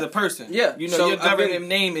 Samir as a person. Yeah. Your government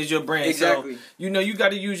name is your brand. Exactly. So, you got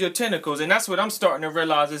to use your tentacles. And that's what I'm starting to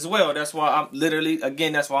realize as well. That's why I'm literally,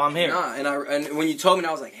 again, that's why I'm here. And when you told me that,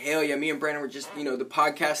 I was like, hell yeah, me and Brandon were just, the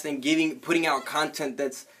podcasting, putting out content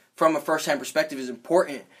that's from a first-hand perspective is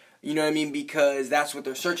important. You know what I mean? Because that's what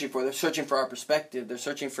they're searching for. They're searching for our perspective. They're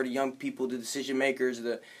searching for the young people, the decision makers,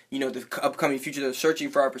 the upcoming future. They're searching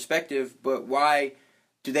for our perspective. But why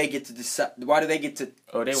do they get to decide? Why do they get to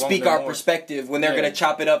speak our perspective when they're going to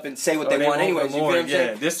chop it up and say what they want anyways? You know what I'm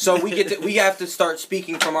saying? So we have to start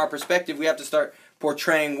speaking from our perspective. We have to start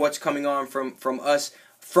portraying what's coming on from us.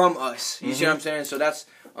 You see what I'm saying? So that's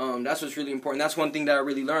what's really important. That's one thing that I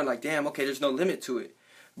really learned. Like, damn, okay, there's no limit to it.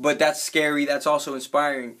 But that's scary. That's also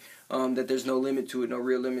inspiring. That there's no limit to it, no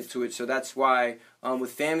real limit to it. So that's why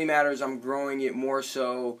with Family Matters, I'm growing it more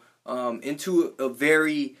so into a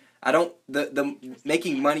very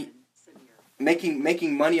making money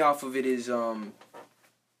off of it is it'll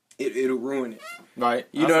ruin it. Right.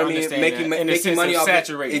 You know what I mean? Making money off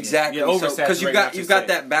saturating. Exactly. Because you've got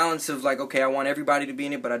that balance of like, okay, I want everybody to be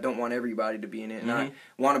in it, but I don't want everybody to be in it, and I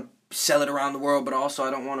want to sell it around the world, but also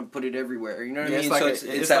I don't want to put it everywhere. You know what I mean?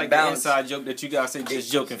 It's that like balance. The inside joke that you guys say just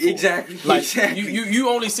joking for. Exactly. Like you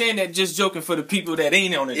only saying that just joking for the people that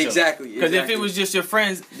ain't on the joke. Exactly. Because if it was just your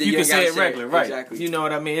friends, you can say it regular, right? Exactly. You know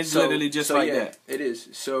what I mean? It's literally just like that. It is.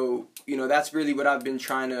 So that's really what I've been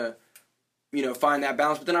trying to find that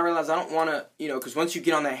balance. But then I realized I don't want to because once you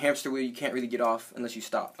get on that hamster wheel, you can't really get off unless you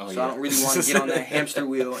stop. I don't really want to get on that hamster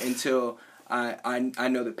wheel until I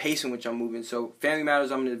know the pace in which I'm moving. So Family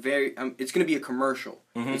Matters, it's going to be a commercial.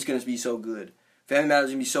 Mm-hmm. It's going to be so good. Family Matters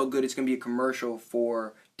is going to be so good. It's going to be a commercial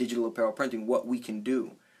for digital apparel printing. What we can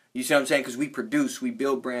do. You see what I'm saying? Because we produce, we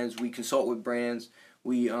build brands, we consult with brands,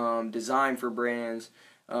 we design for brands.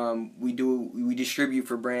 We distribute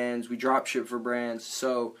for brands, we drop ship for brands.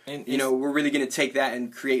 So we're really gonna take that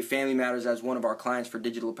and create Family Matters as one of our clients for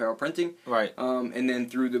digital apparel printing. Right. And then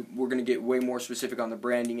we're gonna get way more specific on the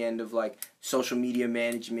branding end of like social media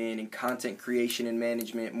management and content creation and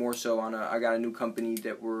management. More so I got a new company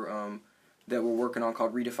that we're working on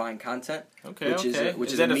called Redefine Content. Okay.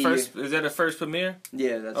 Is that the first premiere?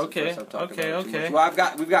 Yeah, that's okay. The first I'm talking about. Okay. Well,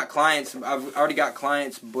 we've got clients. I've already got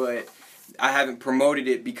clients, but I haven't promoted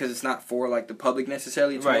it because it's not for like the public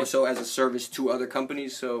necessarily. It's more so as a service to other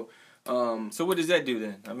companies. So what does that do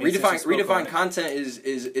then? I mean, Redefine Content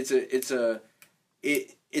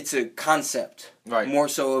it's a concept, right? More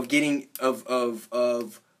so of getting of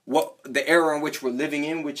what the era in which we're living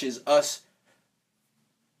in, which is us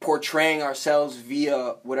portraying ourselves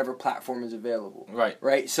via whatever platform is available. Right.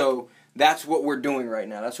 Right. So that's what we're doing right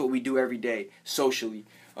now. That's what we do every day socially.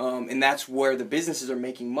 And that's where the businesses are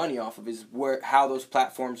making money off of, is how those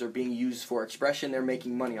platforms are being used for expression. They're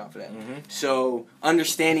making money off of that. So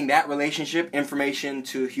understanding that relationship, information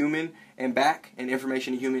to human and back, and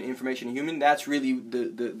information to human, that's really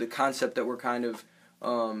the concept that we're kind of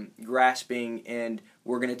grasping, and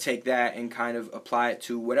we're going to take that and kind of apply it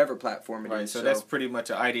to whatever platform it is. So that's pretty much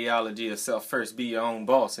an ideology of self first, be your own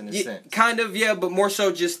boss in a sense. Kind of, yeah, but more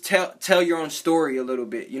so just tell your own story a little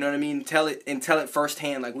bit. You know what I mean? Tell it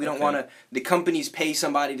firsthand. Like, we don't want to, the companies pay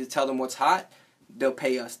somebody to tell them what's hot. They'll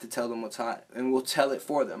pay us to tell them what's hot, and we'll tell it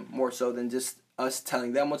for them, more so than just us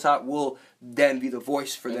telling them what's hot. We'll then be the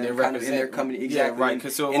voice for them, kind of in their company. Exactly. Yeah, right.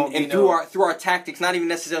 And through our tactics, not even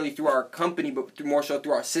necessarily through our company, but more so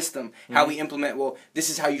through our system, how we implement. Well, this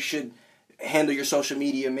is how you should handle your social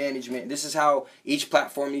media management. This is how each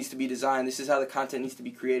platform needs to be designed. This is how the content needs to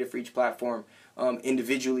be created for each platform.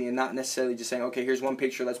 Individually, and not necessarily just saying, okay, here's one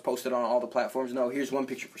picture, let's post it on all the platforms. No, here's one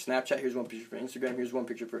picture for Snapchat, here's one picture for Instagram, here's one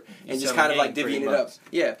picture for, and just kind of like divvying it up.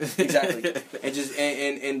 Yeah, exactly. And just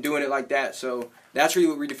and doing it like that. So that's really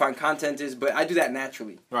what redefined content is. But I do that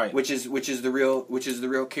naturally, right? Which is the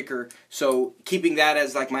real kicker. So keeping that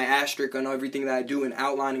as like my asterisk on everything that I do, and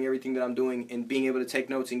outlining everything that I'm doing, and being able to take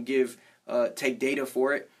notes and take data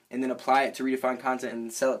for it, and then apply it to redefine content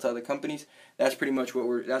and sell it to other companies. That's pretty much what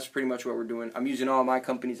we're doing. I'm using all my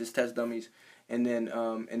companies as test dummies, and then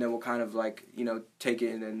we'll kind of like, take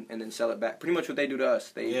it and then sell it back. Pretty much what they do to us.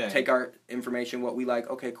 They take our information, what we like,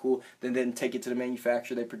 okay, cool. Then take it to the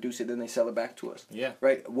manufacturer. They produce it, then they sell it back to us. Yeah.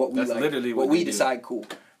 Right. What we that's like. Literally what we decide do. Cool.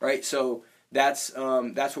 Right. So that's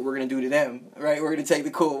what we're gonna do to them. Right. We're gonna take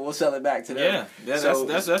the cool. We'll sell it back to them. Yeah.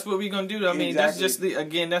 That's what we're gonna do. I mean, exactly.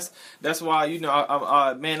 That's why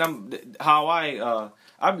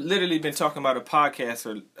I've literally been talking about a podcast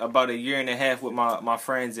for about a year and a half with my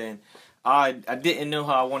friends, and I didn't know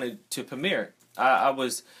how I wanted to premiere it. I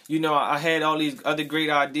was, I had all these other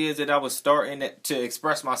great ideas that I was starting to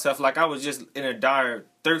express myself. Like, I was just in a dire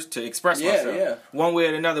thirst to express myself. Yeah. One way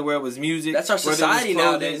or another, where it was music. That's our society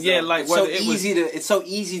nowadays. Yeah, like it's so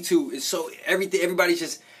easy to everybody's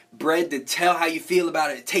just bred to tell how you feel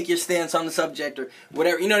about it, take your stance on the subject or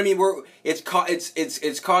whatever. You know what I mean?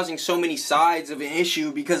 It's causing so many sides of an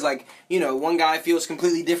issue, because one guy feels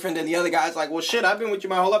completely different than the other guy's like, well, shit, I've been with you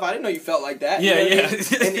my whole life. I didn't know you felt like that. Yeah, you know yeah. I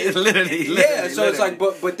mean? literally. Yeah, so it's like,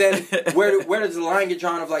 but then where does the line get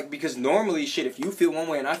drawn of like, because normally shit, if you feel one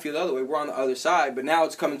way and I feel the other way, we're on the other side. But now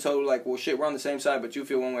it's coming to like, well, shit, we're on the same side, but you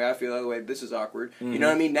feel one way, I feel the other way. This is awkward. Mm-hmm. You know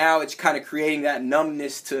what I mean? Now it's kind of creating that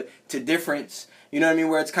numbness to difference. You know what I mean?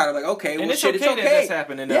 Where it's kind of like, okay, well, shit, it's okay. That that's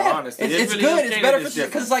happening there, honestly. It's really good. Okay, it's better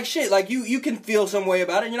because it's like shit. Like you can feel some way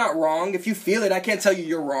about it. You're not wrong. If you feel it, I can't tell you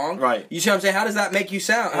you're wrong. Right. You see what I'm saying? How does that make you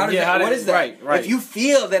sound? What is that? Right. If you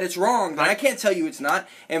feel that it's wrong, then I can't tell you it's not,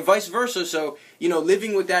 and vice versa. So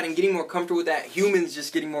living with that and getting more comfortable with that, humans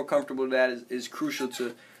just getting more comfortable with that is crucial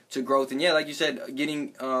to growth. And yeah, like you said,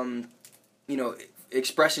 getting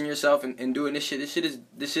expressing yourself and doing this shit. This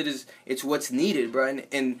shit is it's what's needed, bro.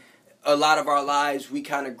 And a lot of our lives, we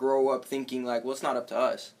kind of grow up thinking like, well, it's not up to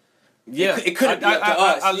us. Yeah, it couldn't be up to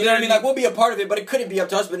us. You know what I mean? Like, we'll be a part of it, but it couldn't be up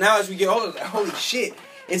to us. But now, as we get older, like, holy shit,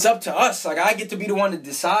 it's up to us. Like, I get to be the one to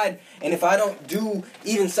decide. And if I don't do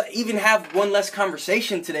even have one less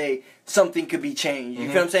conversation today, something could be changed. You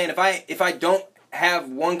feel what I'm saying? If I don't have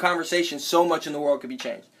one conversation, so much in the world could be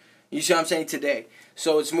changed. You see what I'm saying? Today.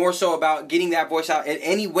 So it's more so about getting that voice out in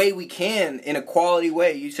any way we can, in a quality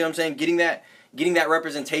way. You see what I'm saying? Getting that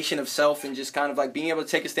representation of self, and just kind of like being able to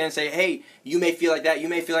take a stand and say, hey, you may feel like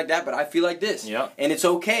that, but I feel like this. Yep. And it's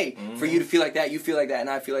okay for you to feel like that, you feel like that, and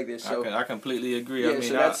I feel like this. So I completely agree. Yeah, I mean,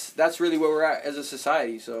 so that's really where we're at as a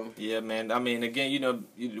society. So yeah, man. I mean, again,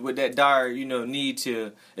 with that dire, need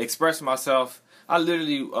to express myself, I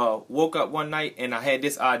literally woke up one night and I had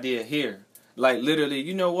this idea here. Like, literally,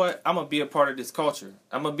 you know what? I'm going to be a part of this culture.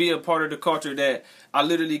 I'm going to be a part of the culture that I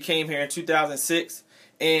literally came here in 2006.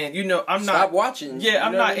 And, I'm not... Stop watching. Yeah,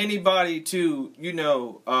 I'm not anybody to,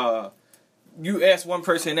 you ask one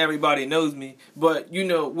person, everybody knows me. But,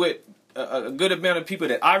 with a good amount of people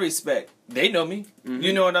that I respect, they know me. Mm-hmm.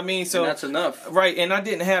 You know what I mean? So and that's enough. Right, and I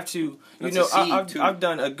didn't have to... I've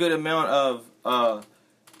done a good amount of...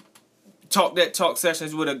 talk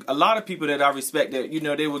sessions with a lot of people that I respect that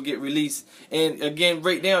they will get released. And again,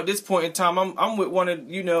 right now at this point in time, I'm with one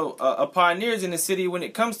of pioneers in the city when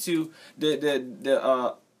it comes to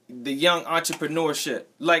the young entrepreneurship.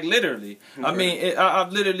 Like, literally, I mean,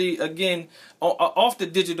 I've literally, again, off the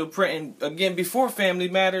digital printing, again, before Family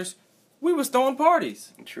Matters, we was throwing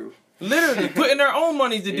parties. True. Literally putting our own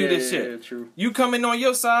money to do this shit. Yeah, true. You coming on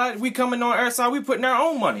your side, we coming on our side. We putting our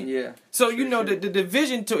own money. Yeah. So you know the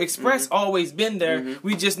vision to express always been there.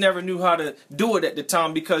 We just never knew how to do it at the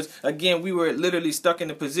time because again we were literally stuck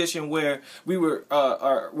in a position where we were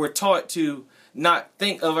taught to not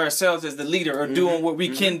think of ourselves as the leader or doing what we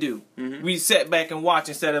can do. We sat back and watch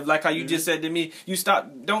instead of like how you just said to me, you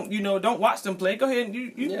don't watch them play. Go ahead and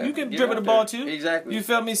you can dribble the ball too. Exactly. You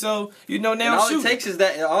feel me? So now and all shoot. it takes is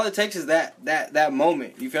that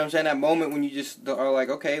moment. You feel what I'm saying? That moment when you just are like,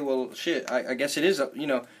 okay, well shit, I guess it is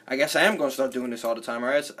I guess I am gonna start doing this all the time,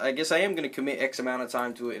 or I guess I am gonna commit X amount of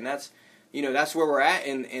time to it, and that's that's where we're at,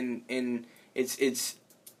 and it's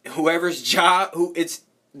whoever's job it's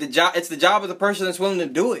the job of the person that's willing to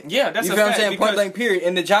do it. Yeah, that's you a feel fact. what I'm saying? Point blank, period.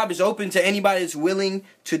 And the job is open to anybody that's willing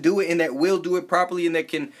to do it and that will do it properly and that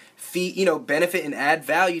can benefit and add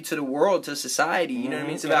value to the world, to society. You know what I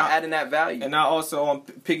mean? It's about adding that value. And I also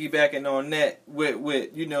piggybacking on that with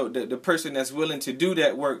the person that's willing to do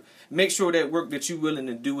that work. Make sure that work that you're willing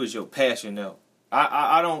to do is your passion, though.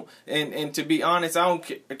 I don't, and to be honest, I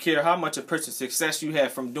don't care how much a person's success you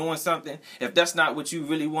have from doing something. If that's not what you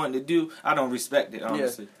really want to do, I don't respect it,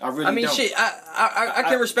 honestly. Yeah. I mean, don't. Shit, I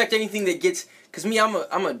can respect anything that gets, because me, I'm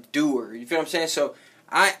a doer. You feel what I'm saying? So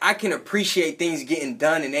I can appreciate things getting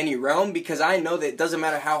done in any realm because I know that it doesn't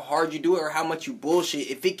matter how hard you do it or how much you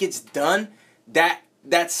bullshit. If it gets done,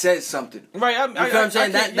 that says something. Right. You know what I'm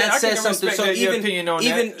saying? That says something. So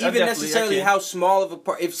even necessarily how small of a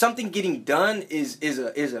part, if something getting done is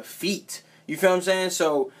a feat. You feel what I'm saying?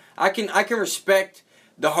 So I can respect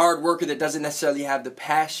the hard worker that doesn't necessarily have the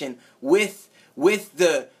passion with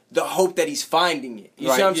the hope that he's finding it.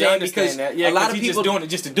 You see what I'm saying? Because a lot of people just doing it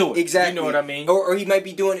just to do it. Exactly. You know what I mean? Or he might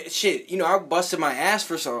be doing it, shit. I busted my ass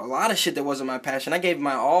for a lot of shit that wasn't my passion. I gave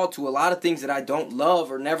my all to a lot of things that I don't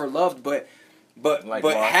love or never loved, but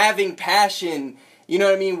having passion, you know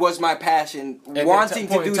what I mean, was my passion. At wanting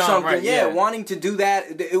to do something, right, wanting to do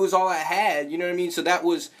that, it was all I had. You know what I mean? So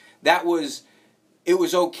it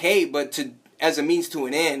was okay, but as a means to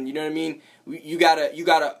an end. You know what I mean? You gotta.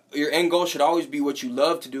 Your end goal should always be what you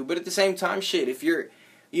love to do. But at the same time, shit, if you're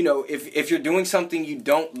doing something you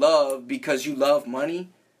don't love because you love money.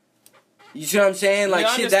 You see what I'm saying? Like,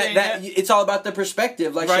 shit, that it's all about the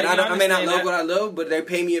perspective. Like, right, shit, I may not love what I love, but they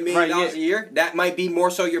pay me $1 million a year. That might be more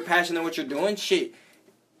so your passion than what you're doing. Shit,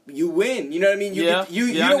 you win. You know what I mean? You're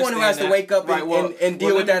the one who has to wake up and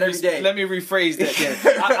deal with that every day. Let me rephrase that then.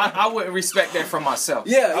 I wouldn't respect that from myself.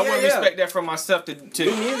 I wouldn't respect that from myself to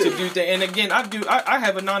do things. And again, I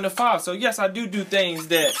have a 9 to 5, so yes, I do things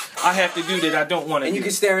that I have to do that I don't want to do. And you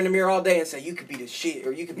can stare in the mirror all day and say, you could be the shit,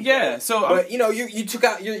 or you could be that. So but you took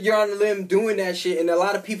out, you're on the limb doing that shit, and a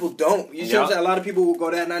lot of people don't. You see what I'm saying? A lot of people will go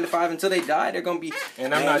that 9 to 5 until they die. They're gonna be,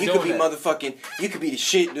 and I'm not doing could be that. Motherfucking, you could be the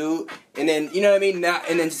shit, dude. And then, you know what I mean?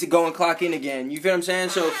 And then just go and clock in again. You feel what I'm saying?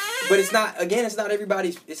 So, but it's not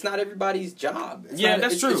everybody's job.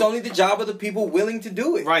 That's true. It's only the job of the people willing to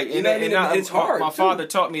do it. Right. You know what I mean? It's hard. My father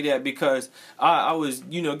taught me that because I was,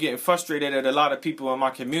 getting frustrated at a lot of people in my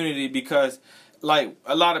community because, like,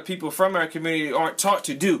 a lot of people from our community aren't taught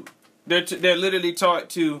to do. They're literally taught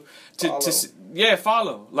to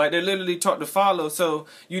follow. Like, they're literally taught to follow. So,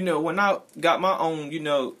 when I got my own,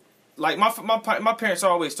 like my parents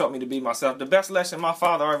always taught me to be myself. The best lesson my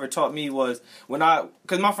father ever taught me was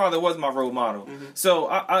because my father was my role model. So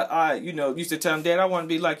I used to tell him, Dad, I want to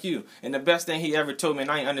be like you. And the best thing he ever told me, and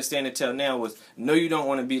I ain't understand it till now, was, no, you don't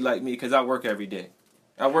want to be like me because I work every day.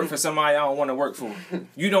 I work for somebody I don't want to work for.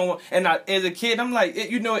 You don't want, and as a kid, I'm like,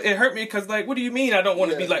 it hurt me because, like, what do you mean I don't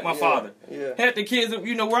want to be like my father? Yeah. Half the kids,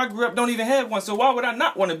 where I grew up don't even have one, so why would I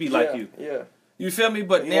not want to be like you? Yeah. You feel me?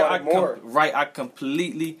 But now I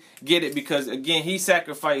completely get it because, again, he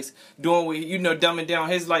sacrificed doing what, dumbing down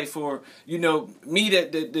his life for, me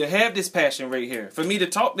to have this passion right here, for me to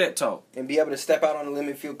talk that talk. And be able to step out on a limb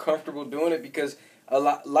and feel comfortable doing it because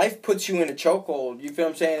life puts you in a chokehold. You feel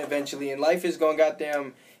what I'm saying? Eventually. And life is going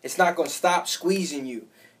it's not going to stop squeezing you.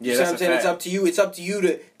 You see what I'm saying? It's up to you. It's up to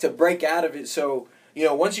you to break out of it. So,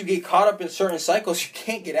 once you get caught up in certain cycles, you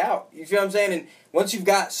can't get out. You feel what I'm saying? And once you've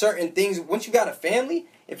got certain things, once you got a family,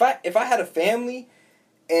 if I had a family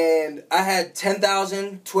and I had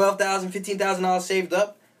 $10,000, $12,000, $15,000 saved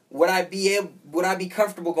up, would I be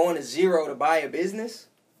comfortable going to zero to buy a business?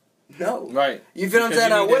 No. Right. You feel what I'm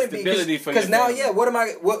saying? I wouldn't be because now,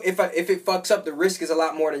 what if it fucks up? The risk is a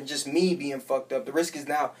lot more than just me being fucked up. The risk is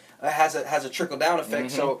now has a trickle down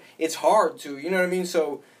effect. So it's hard to, you know what I mean?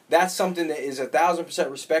 So that's something that is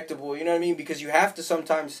 1,000% respectable. You know what I mean? Because you have to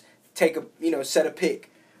sometimes take set a pick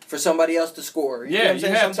for somebody else to score. You know what I'm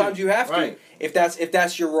saying? Sometimes you have to. If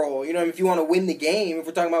that's your role. You know, if you want to win the game, if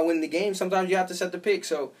we're talking about winning the game, sometimes you have to set the pick.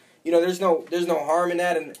 So, you know, there's no harm in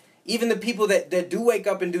that. And even the people that do wake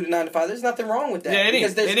up and do the 9 to 5, there's nothing wrong with that. Yeah,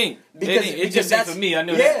 it ain't. It's just for me. I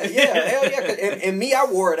know that. Hell yeah. And me, I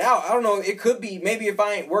wore it out. I don't know. It could be maybe if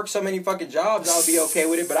I ain't worked so many fucking jobs, I'll be okay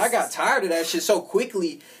with it. But I got tired of that shit so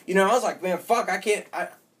quickly. You know, I was like, man, fuck, I can't.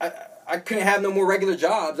 I couldn't have no more regular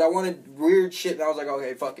jobs. I wanted weird shit, and I was like,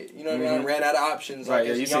 okay, fuck it. You know what I mean? I ran out of options. Right.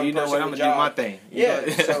 Like, you said, you know what? I'm gonna do my thing. Yeah.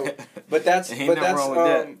 So, but that's wrong with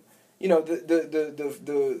that. You know,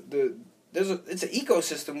 it's an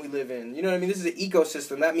ecosystem we live in. You know what I mean? This is an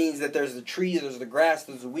ecosystem. That means that there's the trees, there's the grass,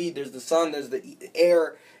 there's the weed, there's the sun, there's the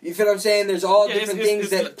air. You feel what I'm saying? There's all different things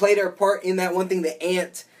that play their part in that one thing. The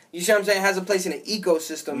ant. You see what I'm saying? It has a place in an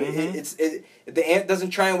ecosystem. The ant doesn't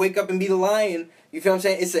try and wake up and be the lion. You feel what I'm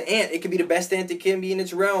saying? It's an ant. It can be the best ant it can be in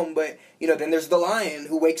its realm, but you know, then there's the lion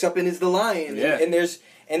who wakes up and is the lion. Yeah. And there's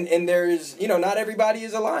you know, not everybody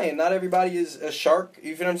is a lion. Not everybody is a shark.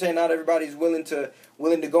 You feel what I'm saying? Not everybody's willing to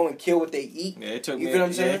go and kill what they eat. Yeah, it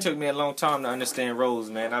took me a long time to understand roles,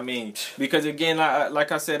 man. I mean, because again,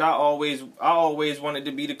 like I said, I always wanted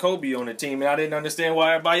to be the Kobe on the team, and I didn't understand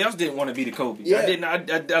why everybody else didn't want to be the Kobe. Yeah.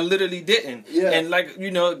 I literally didn't. Yeah. And like,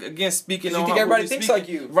 you know, again, speaking on you think everybody thinks like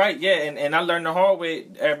you. Right, yeah, and I learned the hard way,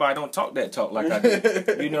 everybody don't talk that talk like I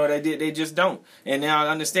do. You know, they just don't. And now I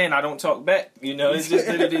understand I don't talk back. You know, it's just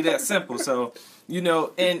literally that simple. So, you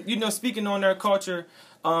know, and you know, speaking on their culture,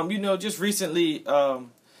 you know, just recently, I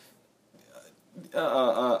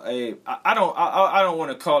don't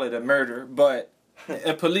want to call it a murder, but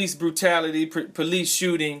a police brutality, police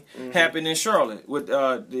shooting happened in Charlotte with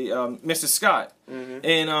Mr. Scott.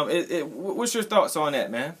 And what's your thoughts on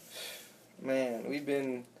that, man? Man, we've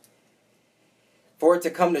been for it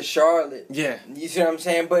to come to Charlotte. Yeah, you see what I'm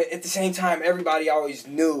saying? But at the same time, everybody always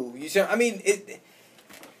knew. You see, I mean it.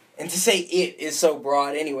 And to say it is so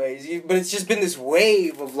broad, anyways. But it's just been this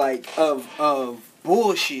wave of of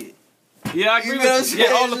bullshit. Yeah, I agree with you.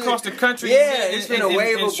 Yeah, all across the country. Yeah, it's been a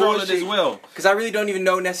wave of Charlotte bullshit as well. Because I really don't even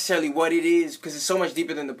know necessarily what it is. Because it's so much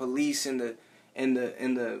deeper than the police and the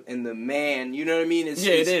man. You know what I mean? It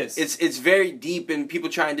is. It's very deep, and people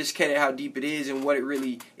try and discredit how deep it is and what it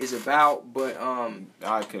really is about. But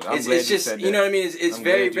it's just you know what I mean. It's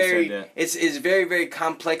very very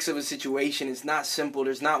complex of a situation. It's not simple.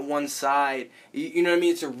 There's not one side. You know what I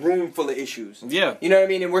mean? It's a room full of issues. Yeah. You know what I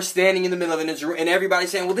mean? And we're standing in the middle of it, and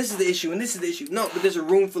everybody's saying, "Well, this is the issue, and this is the issue." No, but there's a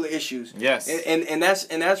room full of issues. Yes. And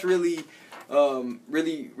that's really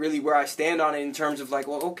where I stand on it in terms of like,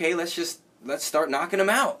 well, okay, let's start knocking them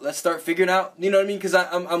out. Let's start figuring out, you know what I mean? Because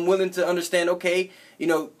I'm willing to understand, okay, you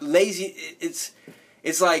know, lazy, it's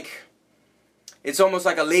like, it's almost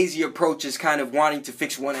like a lazy approach is kind of wanting to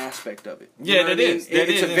fix one aspect of it. You know that is.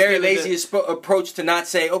 It's a very lazy approach to not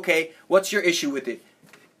say, okay, what's your issue with it?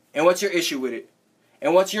 And what's your issue with it?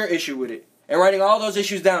 And what's your issue with it? And writing all those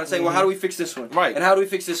issues down and saying, well, how do we fix this one? Right. And how do we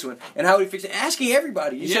fix this one? And how do we fix it? Asking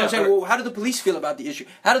everybody. You see what I'm saying? Well, how do the police feel about the issue?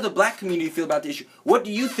 How do the black community feel about the issue? What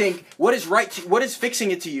do you think? What is right? What is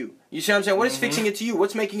fixing it to you? You see what I'm saying? What is fixing it to you?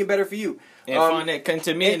 What's making it better for you? And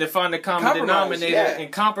to find the common denominator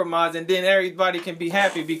and compromise, and then everybody can be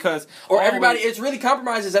happy because... it's really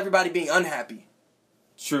compromise is everybody being unhappy.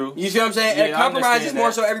 True. You see what I'm saying? Yeah, and compromise is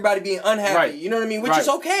more so everybody being unhappy. Right. You know what I mean? Which is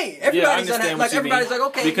okay. Everybody's unhappy. Like everybody's like,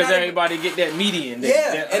 okay. Because everybody get that median.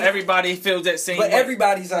 And everybody feels that same way. But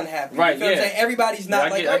everybody's unhappy. Right. You know what I'm saying? Everybody's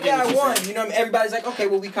not I won. You know what I mean? Everybody's like, okay,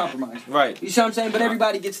 well, we compromise. Right. You see what I'm saying? But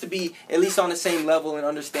everybody gets to be at least on the same level and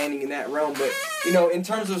understanding in that realm. But, you know, in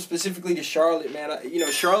terms of specifically to Charlotte, man, you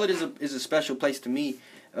know, Charlotte is a special place to me.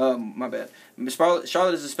 My bad.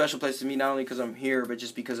 Charlotte is a special place to me not only because I'm here, but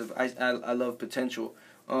just because of I love potential.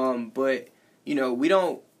 But, you know, we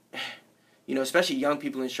don't, you know, especially young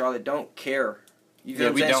people in Charlotte don't care. You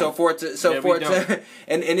feel what I'm saying?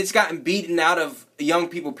 And it's gotten beaten out of young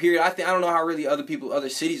people, period. I don't know how really other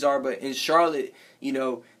cities are, but in Charlotte, you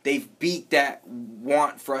know, they've beat that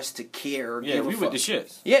want for us to care. Yeah, we with the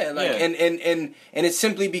shits. Yeah, like and it's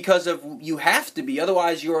simply because of you have to be,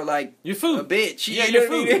 otherwise you're like you're food. A bitch. Yeah, you're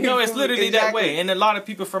food. No, it's literally that way, and a lot of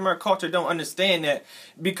people from our culture don't understand that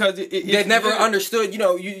because they've never understood. You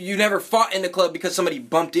know, you never fought in the club because somebody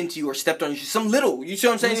bumped into you or stepped on you. Some little, you see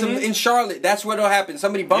what I'm saying? In Charlotte, that's where it'll happen.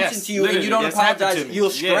 Somebody bumps into you and you don't apologize.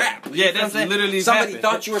 You'll scrap. Yeah, that's literally somebody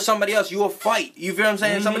thought you were somebody else. You'll fight. You feel what I'm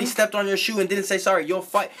saying? Somebody stepped on your shoe and didn't say sorry. You'll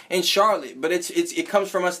fight. In Charlotte, but it comes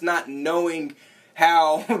from us not knowing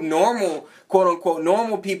how normal, quote unquote,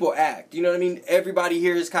 normal people act. You know what I mean? Everybody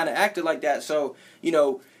here has kind of acted like that. So, you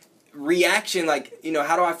know, reaction, like, you know,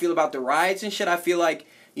 how do I feel about the riots and shit? I feel like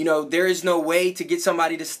there is no way to get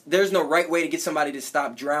somebody there's no right way to get somebody to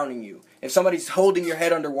stop drowning you. If somebody's holding your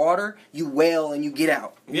head underwater, you wail and you get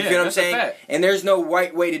out. You feel what I'm saying? And there's no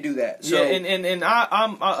right way to do that. So, and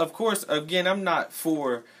I'm of course, again, I'm not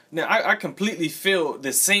for. Now, I completely feel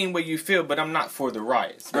the same way you feel, but I'm not for the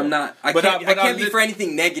riots. I'm not. I can't be for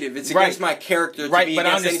anything negative. It's against my character to be but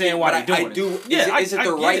I understand anything, why they're doing it. Is it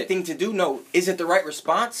the right thing to do? No. Is it the right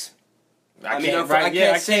response? I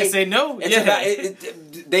can't say no.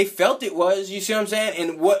 They felt it was. You see what I'm saying?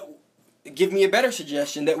 And give me a better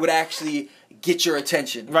suggestion that would actually get your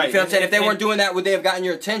attention. Right. You feel what I'm saying? If they weren't doing that, would they have gotten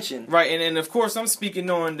your attention? Right. And of course, I'm speaking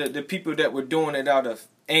on the people that were doing it out of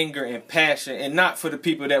anger and passion, and not for the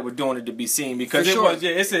people that were doing it to be seen, because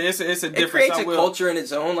it's a difference. It creates a culture in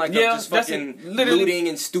its own, like, of just fucking looting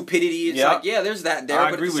and stupidity. It's like, there's that there,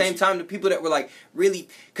 but at the same time, the people that were like really,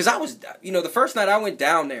 because I was, the first night I went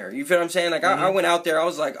down there, you feel what I'm saying? Like, I went out there, I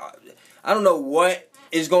was like, I don't know what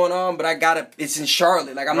is going on, but it's in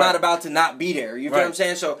Charlotte. Like, I'm not about to not be there. You feel what I'm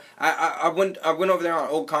saying? So I went over there on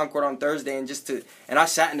Old Concord on Thursday, and I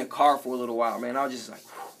sat in the car for a little while, man. I was just like,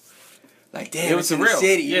 damn, it was surreal.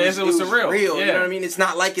 City. Yeah, it was surreal. Real. Yeah. You know what I mean? It's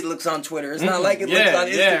not like it looks on Twitter. It's not like it looks on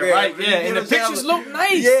Instagram. Yeah, right. Yeah, and the pictures look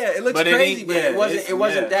nice. Yeah, it looks crazy, but it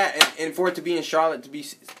wasn't that. And for it to be in Charlotte,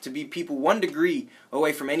 to be people 1 degree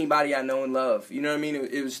away from anybody I know and love. You know what I mean?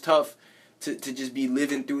 It was tough to just be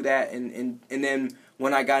living through that. And then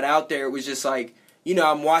when I got out there, it was just like,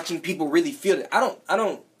 I'm watching people really feel it.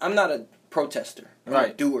 I'm not a protester. I'm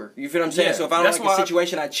a doer. You feel what I'm saying? So if I don't like a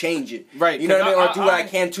situation, I change it. Right. You know what I mean? Or do what I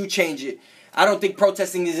can to change it. I don't think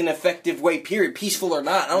protesting is an effective way, period, peaceful or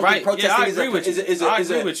not. I don't think protesting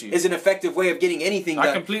is an effective way of getting anything done.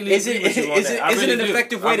 I completely agree with you on that. Is it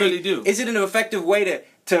an effective way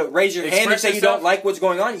to raise your hand and say you don't like what's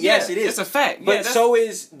going on? Yes, it is. It's a fact. But so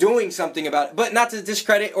is doing something about it. But not to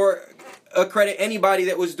discredit or credit anybody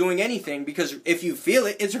that was doing anything, because if you feel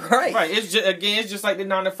it, it's right. Right. It's just like the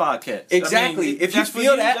 9 to 5 cats. Exactly. I mean, if you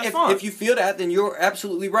feel if you feel that, then you're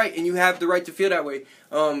absolutely right, and you have the right to feel that way.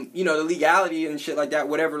 The legality and shit like that,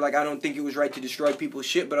 whatever. Like, I don't think it was right to destroy people's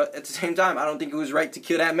shit, but at the same time, I don't think it was right to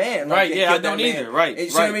kill that man. Right. Yeah, I don't either. Right. You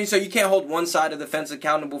see what I mean? So you can't hold one side of the fence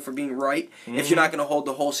accountable for being right if you're not going to hold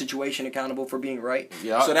the whole situation accountable for being right.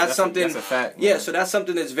 Yeah. So that's something. That's a fact. Yeah. So that's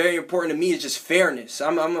something that's very important to me. Is just fairness.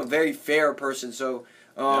 I'm a very fair person. So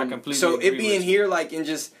I completely so agree it being with here, like, and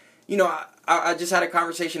just I just had a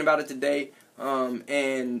conversation about it today,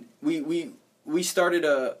 and we started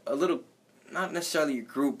a little. Not necessarily a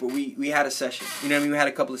group, but we had a session. You know what I mean? We had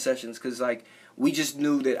a couple of sessions because, like, I just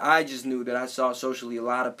knew that I saw socially a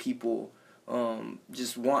lot of people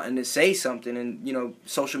just wanting to say something, and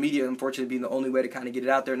social media, unfortunately, being the only way to kind of get it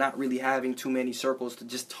out there, not really having too many circles to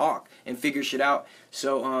just talk and figure shit out.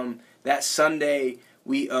 So that Sunday,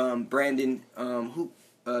 we Brandon,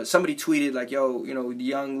 somebody tweeted like, yo, the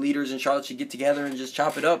young leaders in Charlotte should get together and just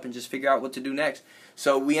chop it up and just figure out what to do next.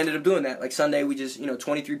 So we ended up doing that. Like, Sunday, we just,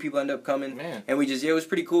 23 people ended up coming. Man. And we just, it was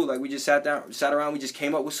pretty cool. Like, we just sat around, we just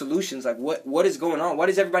came up with solutions. Like, what is going on? What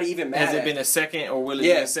is everybody even mad at? Has it been a second, or will it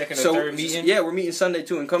be a second or third meeting? Yeah, we're meeting Sunday,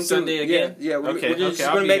 too. And come Sunday through. again? Yeah, we're just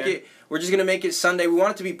going to make it, we're just going to make it Sunday. We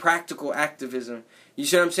want it to be practical activism. You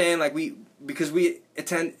see what I'm saying? Like, because we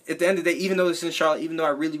attend, at the end of the day, even though this is in Charlotte, even though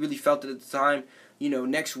I really, really felt it at the time,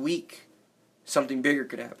 next week, something bigger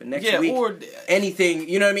could happen. Next week, or anything,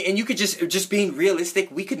 you know what I mean? And you could just being realistic,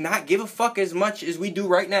 we could not give a fuck as much as we do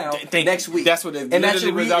right now next week. That's what what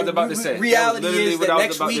I was about to say. Reality is that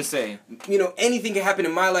next week, anything can happen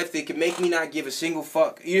in my life that could make me not give a single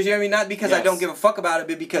fuck. You know what I mean? Not because I don't give a fuck about it,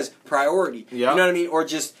 but because priority. Yep. You know what I mean? Or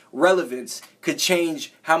just relevance could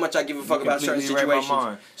change how much I give a fuck about certain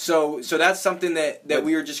situations. So that's something that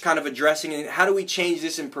we were just kind of addressing. And how do we change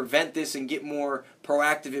this and prevent this and get more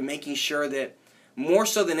proactive in making sure that, more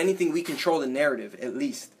so than anything, we control the narrative, at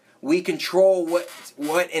least. We control what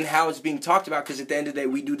and how it's being talked about, because at the end of the day,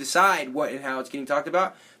 we do decide what and how it's getting talked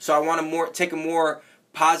about. So I want to take a more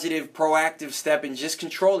positive, proactive step in just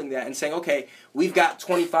controlling that and saying, okay, we've got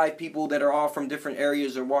 25 people that are all from different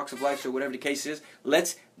areas or walks of life or whatever the case is.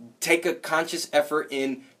 Let's take a conscious effort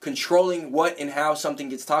in controlling what and how something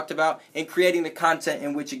gets talked about and creating the content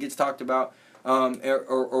in which it gets talked about.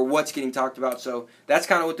 Or what's getting talked about. So that's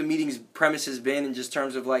kind of what the meeting's premise has been, in just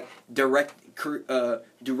terms of like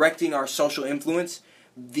directing our social influence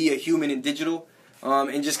via human and digital,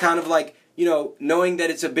 and just kind of like, knowing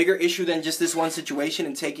that it's a bigger issue than just this one situation,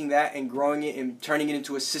 and taking that and growing it and turning it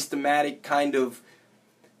into a systematic kind of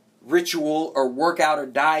ritual or workout or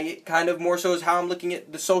diet, kind of more so is how I'm looking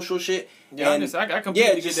at the social shit. Yeah, I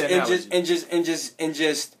completely get that analogy. And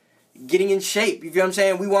just getting in shape. You feel what I'm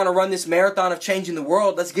saying? We want to run this marathon of changing the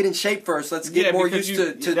world. Let's get in shape first. Let's get more used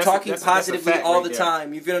to talking positively all the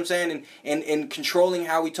time. You feel what I'm saying? And controlling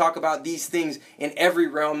how we talk about these things in every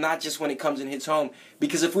realm, not just when it comes and hits home.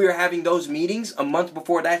 Because if we were having those meetings a month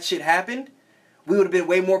before that shit happened, we would have been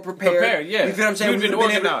way more prepared. Yeah. You feel what I'm saying? We would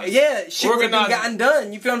have been organized. Shit would have been gotten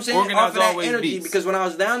done. You feel what I'm saying? Organized Off of always that energy. beats. Because when I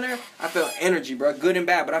was down there, I felt energy, bro. Good and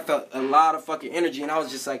bad. But I felt a lot of fucking energy. And I was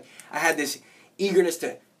just like, I had this eagerness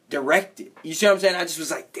to direct it. You see what I'm saying? I just was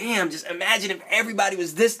like, damn, just imagine if everybody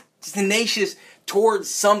was this tenacious towards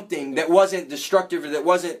something that wasn't destructive or that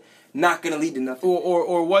wasn't not gonna lead to nothing.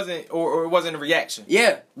 Or wasn't a reaction.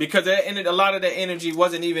 Yeah. Because a lot of that energy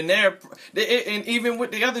wasn't even there. And even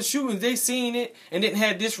with the other shootings, they seen it and didn't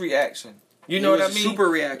have this reaction. You know what I mean? Super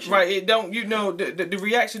reaction. Right. It don't. You know, the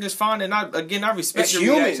reaction is fine, and I respect it's the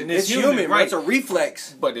human. reaction. It's human, right? It's a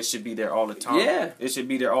reflex. But it should be there all the time. Yeah. It should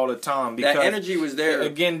be there all the time because that energy was there.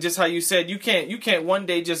 Again, just how you said, you can't one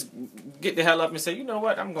day just get the hell up and say, you know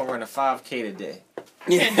what, I'm gonna run a 5K today.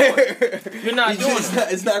 Yeah. You're not doing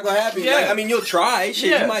it. It's not gonna happen. Yeah. Like, I mean, you'll try.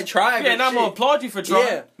 Shit, you might try. Yeah, and I'm gonna applaud you for trying.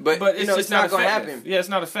 Yeah, but it's just not gonna effective. happen. Yeah, it's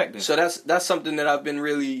not effective. So that's something that I've been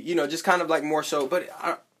really, just kind of like more so. But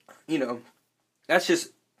that's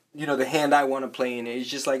just the hand I want to play in it. It's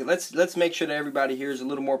just like let's make sure that everybody here is a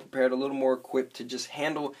little more prepared, a little more equipped to just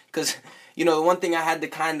handle. Because the one thing I had to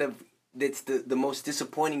kind of that's the most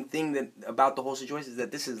disappointing thing about the whole situation is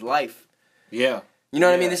that this is life. Yeah. You know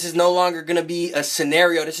what I mean? This is no longer going to be a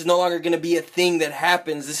scenario. This is no longer going to be a thing that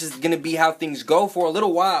happens. This is going to be how things go for a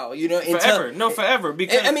little while. Forever.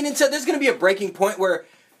 Because until there's going to be a breaking point where,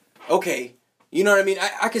 okay, you know what I mean?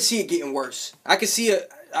 I could see it getting worse. I could see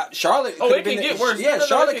Charlotte. It can get worse. Yeah,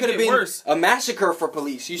 Charlotte could have been worse. A massacre for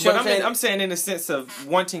police. You see what I'm saying? I'm saying in the sense of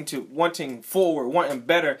wanting forward, wanting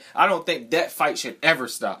better. I don't think that fight should ever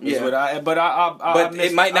stop. Yeah. But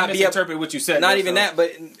it might not be misinterpret what you said. Not even that,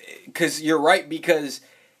 but because you're right, because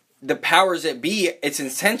the powers that be, it's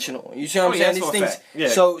intentional. You see what I'm saying? These things. Yeah.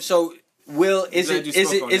 So is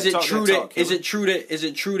it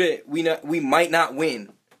true that we might not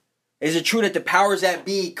win? Is it true that the powers that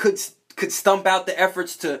be could stump out the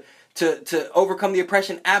efforts to overcome the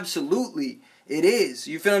oppression? Absolutely, it is.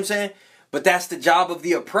 You feel what I'm saying? But that's the job of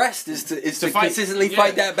the oppressed is to fight. Consistently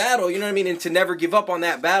fight that battle. You know what I mean? And to never give up on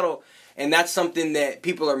that battle. And that's something that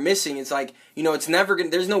people are missing. It's like, it's never gonna.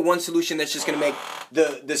 There's no one solution that's just gonna make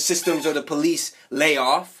the systems or the police lay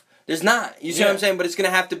off. There's not. You see what I'm saying? But it's gonna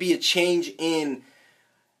have to be a change in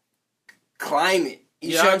climate.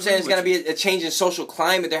 You see what I'm saying? It's got to be a change in social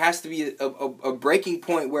climate. There has to be a breaking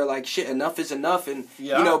point where like shit, enough is enough, and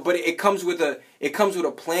but it comes with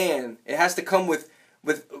a plan. It has to come with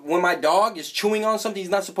when my dog is chewing on something he's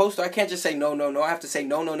not supposed to. I can't just say no. I have to say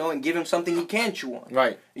no, and give him something he can chew on.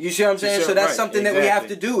 Right. You see what I'm saying? So that's something that we have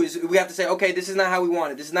to do. Is we have to say, okay, this is not how we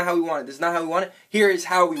want it. This is not how we want it. This is not how we want it. Here is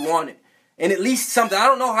how we want it. And at least something. I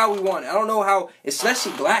don't know how we want it. I don't know how,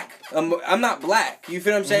 especially black. I'm not black. You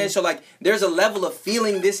feel what I'm saying? So like, there's a level of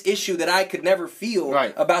feeling this issue that I could never feel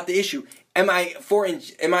about the issue. Am I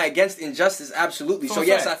against injustice? Absolutely. So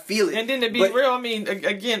yes, I feel it. And then to be real, I mean,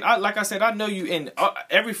 again, like I said, I know you, and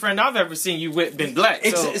every friend I've ever seen you with been black.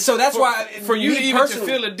 So that's why for you even to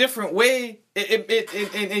feel a different way.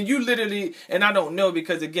 And you literally, and I don't know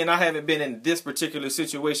because again I haven't been in this particular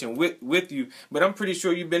situation with you, but I'm pretty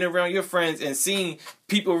sure you've been around your friends and seen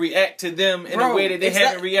people react to them in a way that they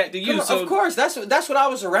haven't reacted to you. So of course, that's what I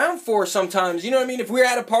was around for. Sometimes, you know what I mean. If we're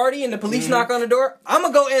at a party and the police knock on the door, I'm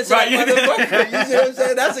gonna go answer that motherfucker. You see what I'm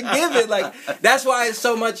saying? That's a given. Like that's why it's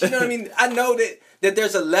so much. You know what I mean? I know that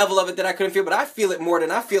there's a level of it that I couldn't feel, but I feel it more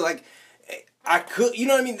than I feel like. I could, you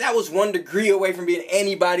know what I mean? That was 1 degree away from being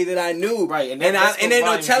anybody that I knew. Right. And ain't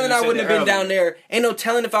no telling I wouldn't have been down there. Ain't no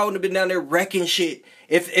telling if I wouldn't have been down there wrecking shit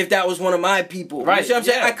if that was one of my people. Right. You see what I'm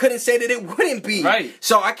saying? I couldn't say that it wouldn't be. Right.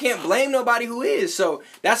 So I can't blame nobody who is. So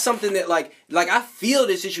that's something that like I feel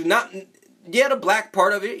this issue. The black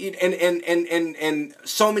part of it, and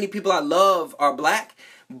so many people I love are black,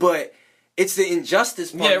 but it's the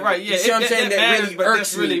injustice part. Yeah, right. Yeah, you see what I'm saying? That matters, really but irks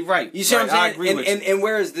that's really me. right. You see what I'm saying? I agree with you. And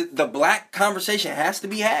whereas the black conversation has to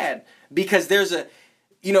be had because there's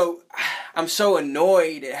I'm so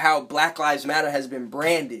annoyed at how Black Lives Matter has been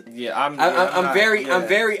branded. Yeah, I'm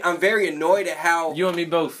very annoyed at how you and me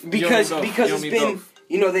both because it's been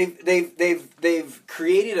they've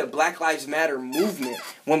created a Black Lives Matter movement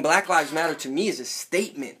when Black Lives Matter to me is a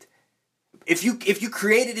statement. If you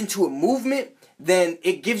create it into a movement, then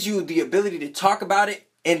it gives you the ability to talk about it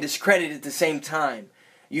and discredit it at the same time.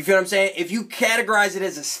 You feel what I'm saying? If you categorize it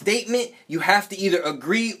as a statement, you have to either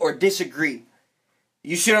agree or disagree.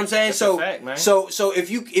 You see what I'm saying? That's so, a fact, man. so if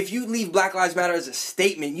you leave Black Lives Matter as a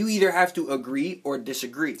statement, you either have to agree or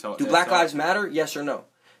disagree. Do Black Lives matter? Yes or no?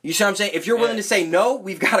 You see what I'm saying? If you're willing to say no,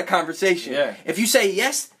 we've got a conversation. Yeah. If you say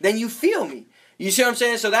yes, then you feel me. You see what I'm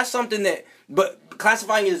saying? So that's something that, but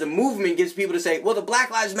classifying it as a movement gives people to say, well, the Black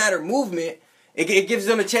Lives Matter movement, it gives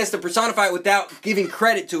them a chance to personify it without giving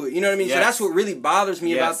credit to it. You know what I mean? Yes. So that's what really bothers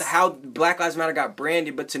me about how Black Lives Matter got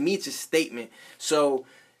branded. But to me, it's a statement. So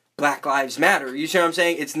Black Lives Matter. You see what I'm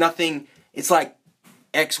saying? It's nothing. It's like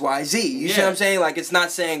XYZ. You see what I'm saying? Like, it's not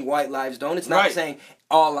saying white lives don't. It's not saying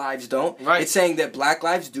all lives don't. Right. It's saying that Black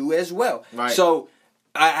lives do as well. Right. So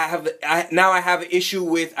I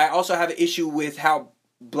also have an issue with how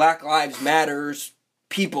Black Lives Matters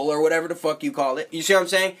people, or whatever the fuck you call it. You see what I'm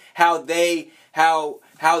saying? How they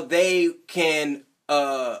can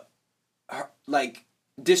like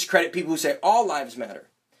discredit people who say all lives matter.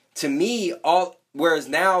 To me, whereas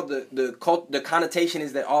now the connotation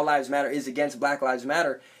is that all lives matter is against Black Lives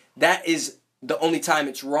Matter. That is the only time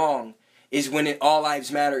it's wrong, is when all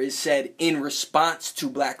lives matter is said in response to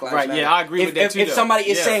Black Lives Matter. Right, yeah, I agree with that too. If somebody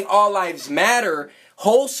is saying all lives matter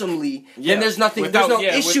wholesomely, then there's nothing, there's no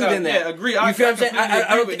issue in that. Yeah, agree. You feel what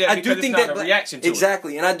I'm saying? I do think that reaction to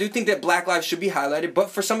exactly, and I do think that Black lives should be highlighted. But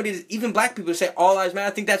for somebody, even Black people, to say all lives matter, I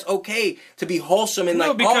think that's okay to be wholesome and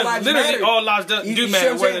all lives matter. All lives do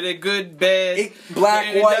matter, whether they're good, bad, black,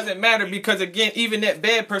 white. It doesn't matter, because again, even that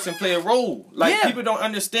bad person play a role. Like people don't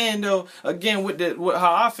understand though. Again, with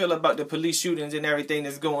how I feel about the police shootings and everything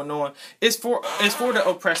that's going on, it's for the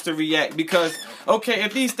oppressed to react. Because okay,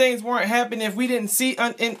 if these things weren't happening, if we didn't see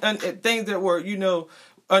things that were,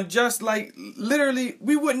 unjust, like literally,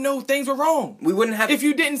 we wouldn't know things were wrong. We wouldn't have. If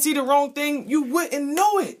you didn't see the wrong thing, you wouldn't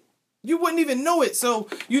know it. You wouldn't even know it. So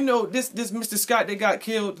this Mr. Scott that got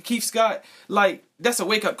killed, Keith Scott, like that's a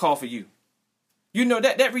wake up call for you.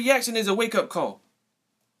 That reaction is a wake up call.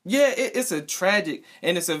 Yeah, it's a tragic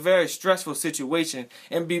and it's a very stressful situation.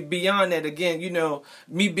 And beyond that, again,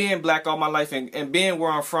 me being Black all my life and being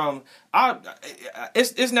where I'm from,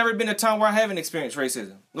 it's never been a time where I haven't experienced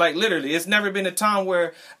racism. Like literally, it's never been a time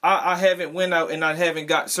where I haven't went out and I haven't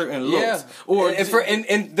got certain looks. Yeah.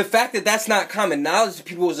 And the fact that that's not common knowledge to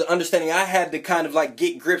people was an understanding I had to kind of like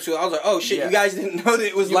get grips with. I was like, oh shit, you guys didn't know that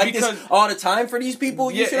it was like this all the time for these people.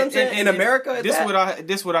 You see what I'm saying? In America,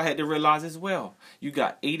 this what I had to realize as well. You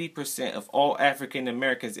got 80% of all African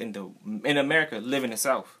Americans in America live in the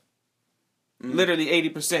South. Literally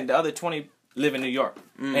 80%. The other 20 live in New York,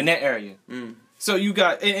 in that area. So you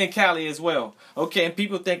got in Cali as well. Okay, and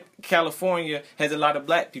people think California has a lot of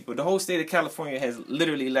Black people. The whole state of California has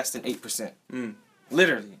literally less than 8%.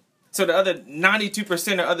 Literally. So the other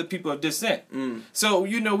 92% are other people of descent. So,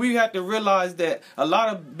 we have to realize that a lot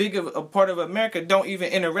of a part of America don't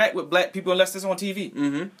even interact with Black people unless it's on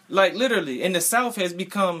TV. Like literally. And the South has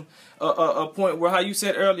become a point where, how you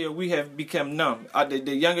said earlier, we have become numb.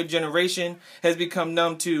 The younger generation has become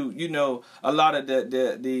numb to, a lot of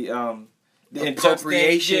the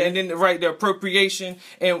appropriation, and then the appropriation,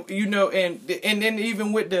 and and then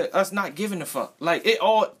even with us not giving a fuck, like it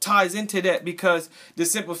all ties into that, because the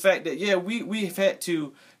simple fact that we've had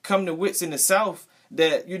to come to wits in the South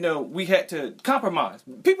that we had to compromise.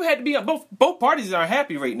 People had to be both parties are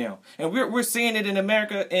happy right now, and we're seeing it in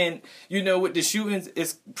America. And with the shootings,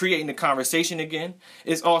 it's creating the conversation again.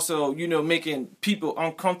 It's also making people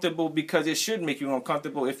uncomfortable, because it should make you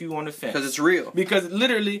uncomfortable if you on the fence, because it's real. Because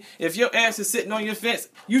literally, if your ass is sitting on your fence,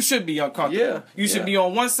 you should be uncomfortable. You should be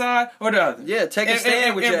on one side or the other. Yeah, take a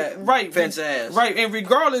stand with your fence ass. Right, and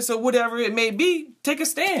regardless of whatever it may be, take a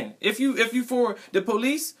stand. If you for the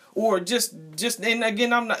police, or just and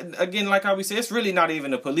again, I'm not, again, like how we say, it's really not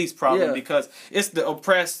even a police problem, because it's the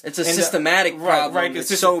oppressed. It's a systematic problem. Right,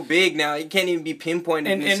 it's so big now, it can't even be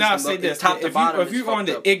pinpointed. And I'll say this: top to bottom, if you're on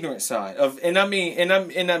the ignorant side of, and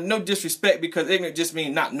I'm no disrespect, because ignorant just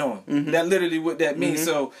means not knowing. That literally what that means.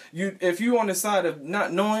 So if you on the side of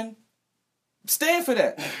not knowing, stand for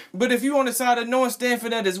that. But if you on the side of knowing, stand for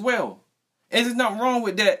that as well. And there's nothing wrong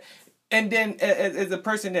with that. And then as a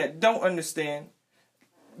person that don't understand,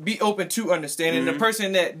 be open to understand. And the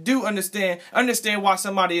person that do understand why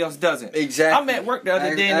somebody else doesn't. Exactly. I'm at work the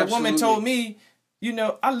other day, and the woman told me,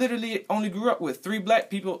 I literally only grew up with 3 Black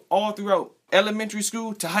people all throughout elementary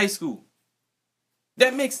school to high school.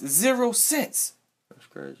 That makes 0 sense. That's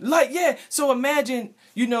crazy. Like, so imagine,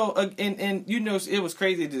 and it was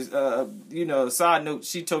crazy. Just, side note,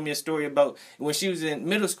 she told me a story about when she was in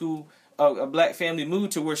middle school. A Black family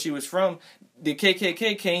moved to where she was from. The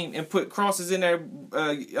KKK came and put crosses in their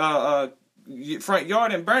front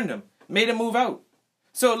yard and burned them. Made them move out.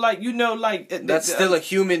 So, like, you know, like... That's still a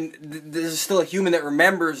human... There's still a human that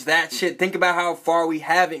remembers that shit. Think about how far we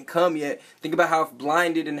haven't come yet. Think about how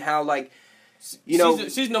blinded and how, like... You know,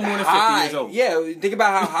 she's no more than 50 years old. Yeah, think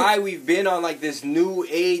about how high we've been on, like, this new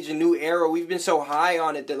age and new era. We've been so high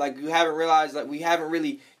on it that, like, you haven't realized, like, we haven't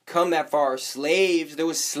really come that far. Slaves, there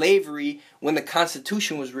was slavery when the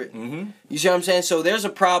Constitution was written. Mm-hmm. You see what I'm saying? So there's a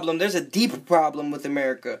problem. There's a deep problem with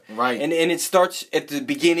America. Right. And it starts at the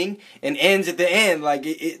beginning and ends at the end. Like,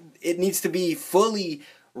 it needs to be fully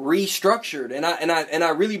restructured, and I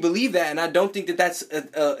really believe that, and I don't think that that's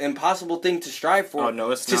an impossible thing to strive for. Oh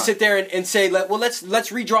no, it's to not. Sit there and say, let's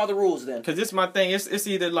redraw the rules then. Because it's my thing. It's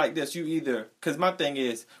either like this. Because my thing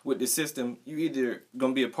is with the system, you either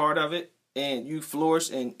gonna be a part of it and you flourish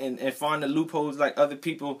and find the loopholes like other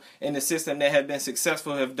people in the system that have been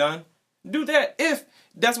successful have done. Do that if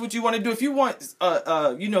that's what you want to do. If you want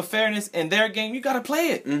fairness in their game, you got to play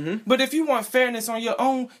it. Mm-hmm. But if you want fairness on your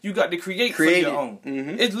own, you got to create for your own.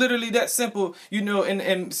 Mm-hmm. It's literally that simple. You know,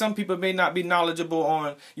 and some people may not be knowledgeable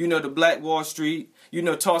on, you know, the Black Wall Street, you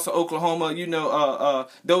know, Tulsa, Oklahoma, you know,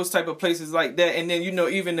 those type of places like that. And then, you know,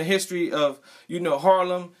 even the history of, you know,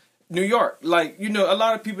 Harlem, New York. Like, you know, a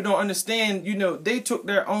lot of people don't understand, you know, they took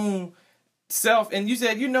their own self and you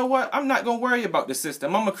said, you know what, I'm not going to worry about the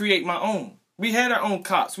system. I'm going to create my own. We had our own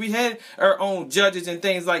cops. We had our own judges and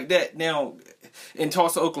things like that. Now, in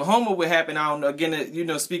Tulsa, Oklahoma, what happened, I don't know, again, you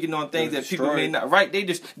know, speaking on things that people may not, right,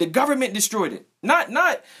 the government destroyed it. Not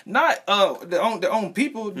their own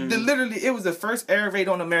people. Mm-hmm. Literally, it was the first air raid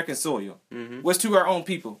on American soil. Mm-hmm. Was to our own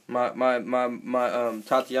people. My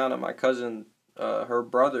Tatiana, my cousin, her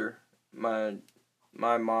brother, my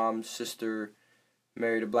mom's sister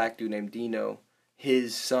married a black dude named Dino.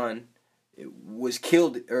 His son was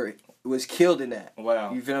killed in that.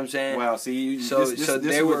 Wow. You feel what I'm saying? Wow. See, so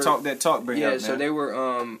they were talk bring up, yeah. man. So they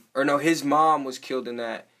were his mom was killed in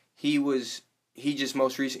that. He just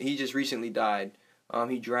recently died.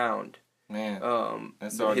 He drowned. Man.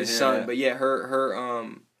 That's sorry his to hear son, that. but yeah,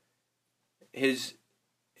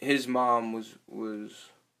 his mom was.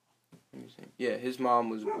 Yeah, his mom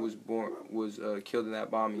was killed in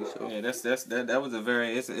that bombing. So yeah, that was a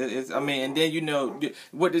very it's I mean, and then, you know,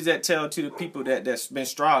 what does that tell to the people that's been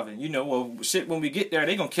striving? You know, well, shit, when we get there,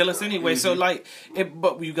 they gonna kill us anyway. Mm-hmm. So like,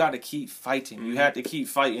 but you got to keep fighting. Mm-hmm. You have to keep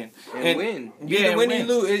fighting and win. You either win or you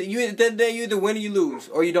lose. You at the end of the day, you either win or you lose,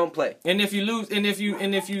 or you don't play. And if you lose, and if you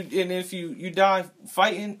die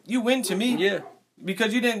fighting, you win to me. Yeah,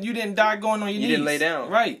 because you didn't die going on your knees. You didn't lay down,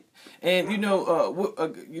 right? And you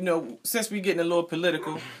know, since we getting a little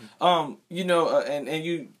political, you know, and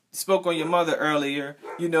you spoke on your mother earlier,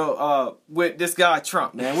 you know, with this guy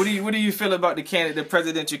Trump, man. What do you feel about the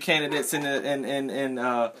presidential candidates and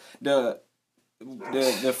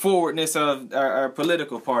the forwardness of our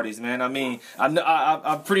political parties, man? I mean,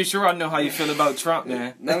 I'm pretty sure I know how you feel about Trump,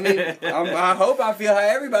 man. I mean, I hope I feel how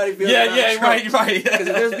everybody feels. Yeah, about Trump. right. Because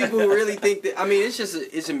there's people who really think that. I mean,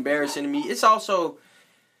 it's embarrassing to me. It's also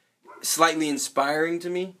slightly inspiring to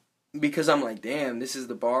me because I'm like, damn, this is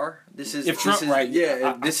the bar. This is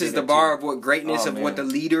the bar of what greatness of what the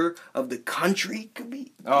leader of the country could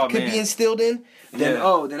be instilled in.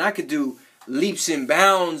 Then I could do leaps and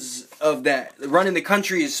bounds of that. Running the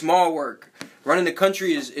country is small work. Running the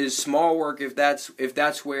country is small work if that's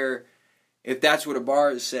where the bar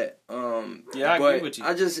is set. I agree with you.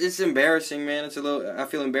 It's embarrassing, man. I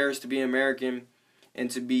feel embarrassed to be an American. And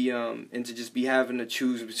to just be having to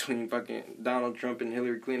choose between fucking Donald Trump and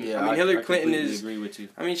Hillary Clinton. Yeah, I mean, Hillary Clinton is. Agree with you.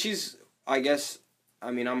 I mean,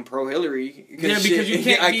 I'm pro Hillary. Yeah, because you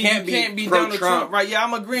can't be pro Donald Trump, right? Yeah,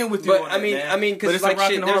 I'm agreeing with you. But on that, man. Because like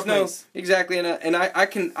shit, there's no exactly, and I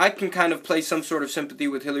can kind of play some sort of sympathy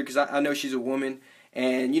with Hillary because I know she's a woman,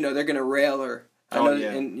 and you know they're gonna rail her.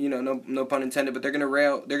 And you know, no pun intended, but they're gonna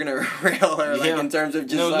rail her like in terms of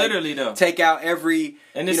just literally though, take out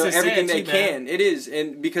everything they can. Man. It is,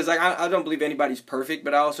 and because like I don't believe anybody's perfect,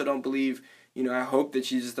 but I also don't believe, you know, I hope that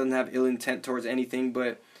she just doesn't have ill intent towards anything.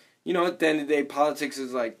 But you know, at the end of the day, politics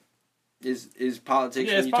is politics.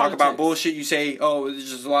 Yeah, when you talk about bullshit, you say, oh,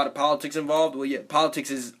 there's just a lot of politics involved. Well, yeah,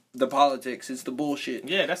 politics is the politics. It's the bullshit.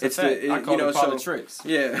 Yeah, that's a fact. I call it politics.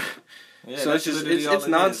 Yeah. Yeah, so it's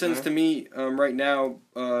nonsense to me right now.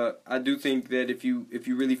 I do think that if you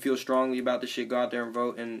really feel strongly about the shit, go out there and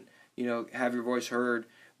vote and, you know, have your voice heard.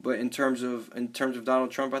 But in terms of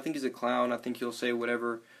Donald Trump, I think he's a clown. I think he'll say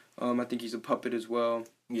whatever. I think he's a puppet as well.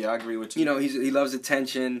 Yeah, I agree with you. You know, he loves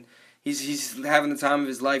attention. He's having the time of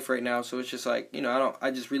his life right now. So it's just like, you know,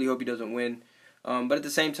 I just really hope he doesn't win. But at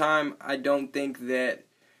the same time, I don't think that,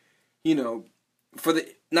 you know,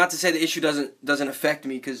 not to say the issue doesn't affect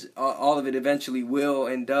me, because all of it eventually will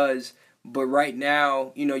and does, But right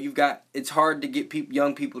now, it's hard to get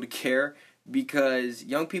young people to care because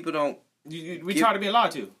young people don't. We try to be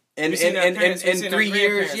allowed to. And 3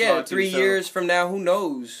 years, 3 years from now, who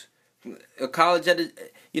knows? A college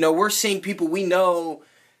we're seeing people we know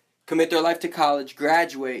commit their life to college,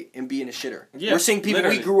 graduate, and be in a shitter. Yeah, we're seeing people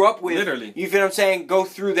we grew up with. Literally. You feel what I'm saying? Go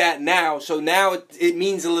through that now. So now it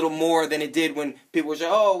means a little more than it did when people were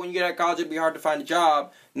saying, oh, when you get out of college, it'd be hard to find a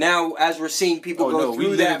job. Now, as we're seeing people go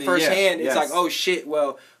through that firsthand, it's like, oh, shit,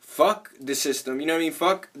 well, fuck the system. You know what I mean?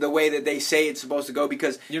 Fuck the way that they say it's supposed to go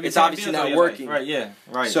because it's obviously not working. Right, yeah,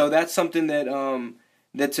 right. So that's something that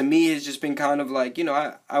that to me has just been kind of like,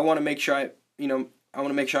 I want to make sure I want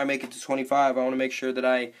to make sure I make it to 25. I want to make sure that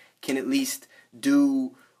I can at least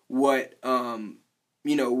do what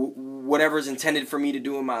whatever's intended for me to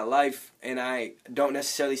do in my life, and I don't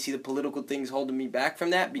necessarily see the political things holding me back from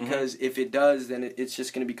that because if it does, then it's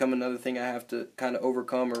just going to become another thing I have to kind of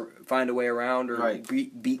overcome or find a way around or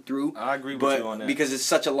beat through. I agree with you on that. Because it's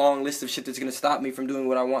such a long list of shit that's going to stop me from doing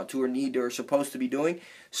what I want to or need to or supposed to be doing.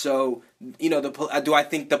 So, do I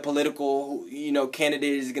think the political,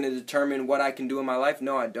 candidate is going to determine what I can do in my life?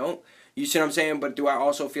 No, I don't. You see what I'm saying? But do I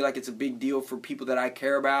also feel like it's a big deal for people that I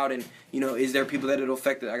care about? And, is there people that it'll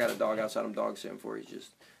affect? I got a dog outside I'm dog sitting for. He's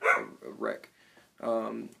just a wreck.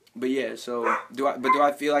 But yeah, so do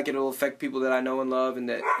I feel like it'll affect people that I know and love and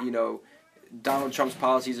that, Donald Trump's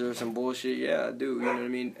policies are some bullshit? Yeah, I do. You know what I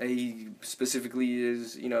mean? He specifically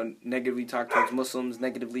is, negatively talked towards Muslims,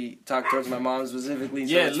 negatively talked towards my mom specifically.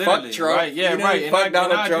 So yeah, literally. Fuck Trump. Right, yeah, right. Fuck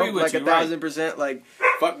Donald Trump, like 1,000%. Like,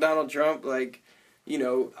 fuck Donald Trump, like,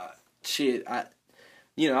 shit, I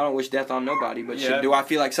don't wish death on nobody, but shit, do I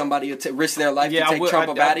feel like somebody will risk their life to take Trump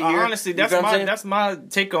up out of here? Honestly, that's my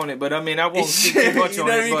take on it, but I mean, I won't speak too much on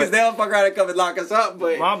it. Because they'll fuck around and come and lock us up.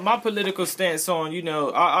 But my political stance on,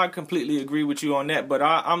 I completely agree with you on that, but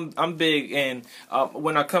I'm big, and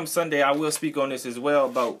when I come Sunday, I will speak on this as well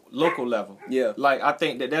about local level. Yeah. Like, I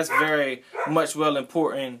think that's very much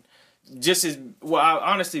important. Just as well,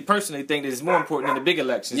 I honestly personally think that it's more important than the big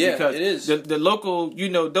elections because it is. The local,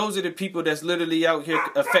 those are the people that's literally out here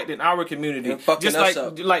affecting our community, just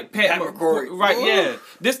like Pat McCrory, right? Whoa. Yeah,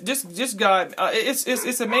 this guy,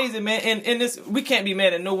 it's amazing, man, and this we can't be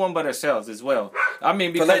mad at no one but ourselves as well. I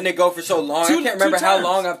mean, because for letting it go for so long, I can't remember how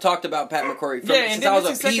long I've talked about Pat McCrory since I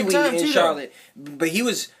was a peewee in Charlotte, but he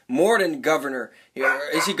was more than governor.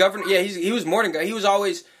 Is he governor? Yeah, he was more than governor. He was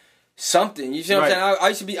always something. You see what I'm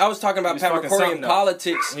saying? I was talking about Pat McCrory in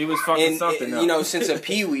politics. He was fucking something. Since a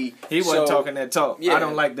peewee. He wasn't talking that talk. Yeah, I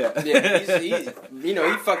don't like that. Yeah, he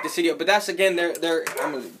fucked the city up. But that's again their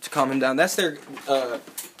I'm gonna calm him down. That's their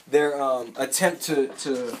attempt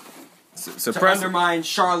to undermine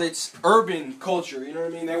Charlotte's urban culture. You know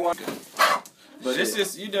what I mean? They want. But it's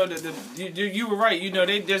just you were right.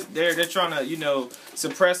 They're trying to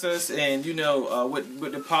suppress us and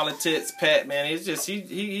with the politics. Pat, man, it's just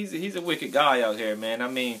he's a wicked guy out here, man. I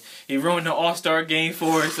mean, he ruined the All-Star game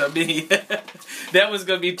for us. I mean, that was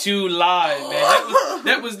gonna be too live, man.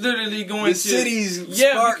 That was literally going the city's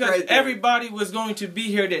spark because right there. Everybody was going to be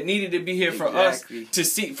here that needed to be here for us to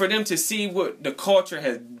see, for them to see what the culture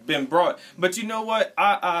has been brought. But you know what?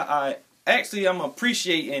 Actually, I'm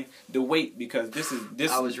appreciating the wait because this.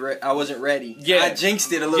 I wasn't ready. Yeah, I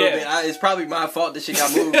jinxed it a little bit. It's probably my fault this shit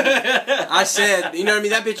got moved. I said, you know what I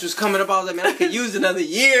mean? That bitch was coming up. I was like, man, I could use another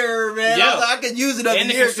year, man. Yeah. I could use another year.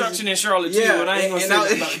 And the construction in Charlotte too. And I ain't gonna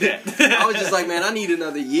say about that. I was just like, man, I need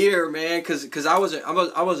another year, man, because I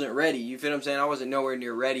wasn't ready. You feel what I'm saying? I wasn't nowhere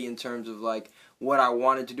near ready in terms of like what I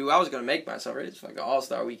wanted to do. I was going to make myself ready. It's like an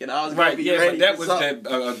all-star weekend. I was going to be ready. But that was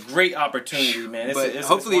a great opportunity, man. But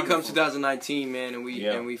hopefully it comes 2019, man, and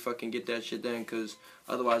we fucking get that shit done, because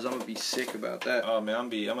otherwise I'm going to be sick about that. Oh, man, I'm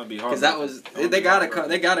going to be hard. Because that was, they got to come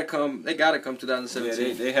 2017.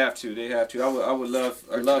 Yeah, they have to. I would love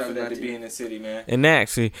for them to be in the city, man. And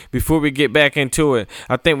actually, before we get back into it,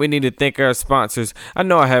 I think we need to thank our sponsors. I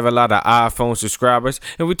know I have a lot of iPhone subscribers,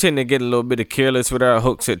 and we tend to get a little bit careless with our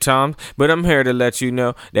hooks at times, but I'm here to let you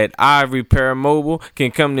know that iRepair Mobile can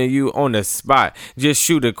come to you on the spot. Just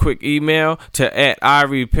shoot a quick email to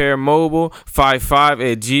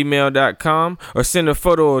 @iRepairMobile55@gmail.com or send a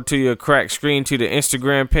photo to your cracked screen to the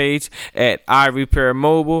Instagram page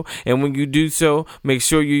 @iRepairMobile, and when you do so, make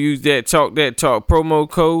sure you use that talk promo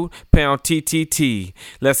code #TTT.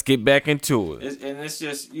 Let's get back into it. And it's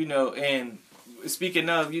just, and speaking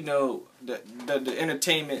of, you know, the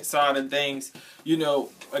entertainment side of things, you know,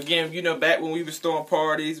 again, you know, back when we was throwing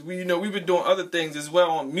parties, we've been doing other things as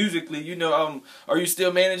well musically, you know. Are you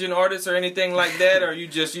still managing artists or anything like that, or are you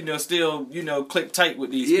just, you know, still, you know, click tight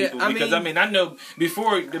with these people? Because I mean, I know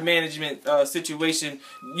before the management situation,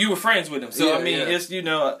 you were friends with them, so I mean, it's, you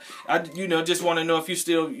know, I just want to know if you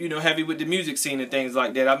still, you know, heavy with the music scene and things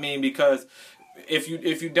like that. I mean, because if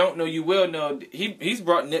you don't know, you will know. He's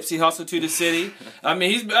brought Nipsey Hussle to the city. I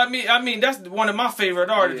mean that's one of my favorite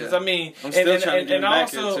artists. Yeah. I mean, and I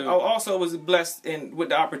also was blessed with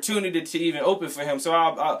the opportunity to even open for him. So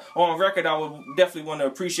I on record, I would definitely want to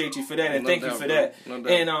appreciate you for that and thank you for that. No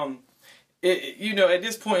doubt. And you know, at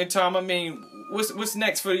this point in time, I mean, what's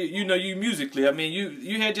next for you know, you musically? I mean,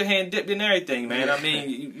 you had your hand dipped in everything, man. I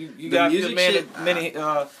mean, you got the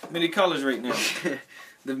man many colors right now.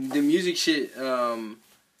 The music shit, the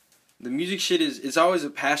music shit is always a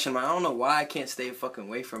passion. I don't know why I can't stay fucking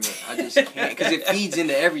away from it. I just can't, because it feeds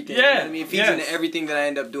into everything. Yeah, you know what I mean? It feeds into everything that I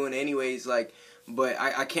end up doing anyways. Like, but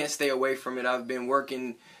I can't stay away from it. I've been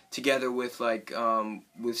working together with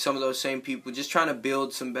with some of those same people, just trying to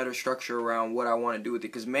build some better structure around what I want to do with it.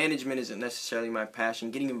 Because management isn't necessarily my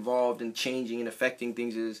passion. Getting involved and changing and affecting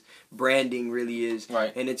things is. Branding really is.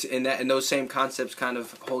 Right. And it's and those same concepts kind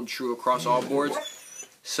of hold true across all boards.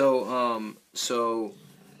 So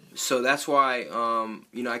that's why,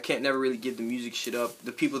 you know, I can't never really give the music shit up.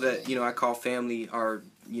 The people that, you know, I call family are,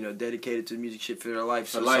 you know, dedicated to the music shit for their life.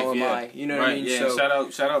 So am I. You know what I mean? Yeah.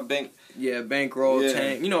 So, shout out Bank. Yeah, Bankroll,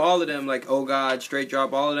 Tank. You know, all of them, like Oh God, Straight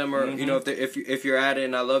Drop. All of them are, you know, if you're at it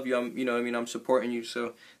and I love you, I'm, you know what I mean, I'm supporting you.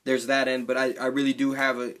 So there's that end. But I really do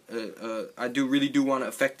have I really do want to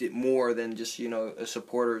affect it more than just, you know, a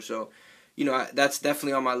supporter. So. You know, that's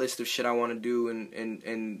definitely on my list of shit I want to do,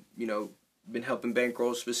 and you know, been helping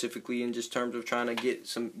Bankroll specifically in just terms of trying to get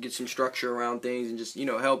some structure around things and just, you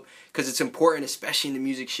know, help, because it's important, especially in the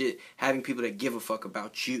music shit, having people that give a fuck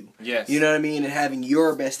about you. Yes. You know what I mean, and having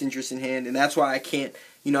your best interest in hand, and that's why I can't,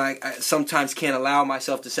 you know, I sometimes can't allow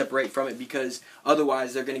myself to separate from it, because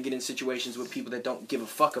otherwise they're gonna get in situations with people that don't give a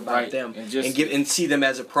fuck about them and see them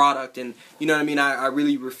as a product, and you know what I mean. I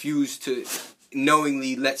really refuse to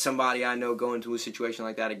knowingly let somebody I know go into a situation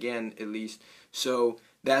like that again, at least. So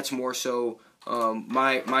that's more so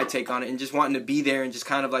my take on it, and just wanting to be there and just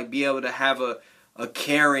kind of like be able to have a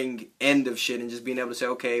caring end of shit, and just being able to say,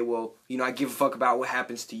 okay, well, you know, I give a fuck about what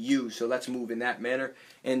happens to you, so let's move in that manner.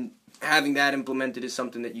 And having that implemented is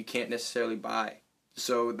something that you can't necessarily buy.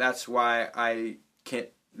 So that's why I can't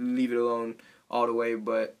leave it alone all the way,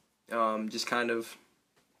 but just kind of,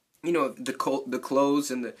 you know, the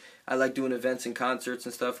clothes and I like doing events and concerts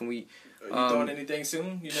and stuff, and we. Are you doing anything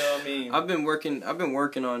soon? You know what I mean? I've been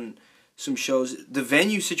working on some shows. The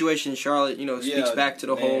venue situation in Charlotte, you know, speaks back to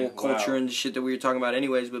the whole culture and the shit that we were talking about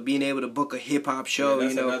anyways, but being able to book a hip hop show,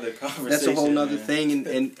 you know, that's a whole nother thing,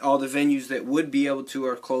 and all the venues that would be able to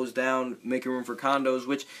are closed down, making room for condos,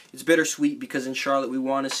 which it's bittersweet, because in Charlotte we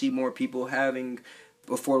want to see more people having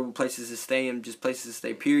affordable places to stay and just places to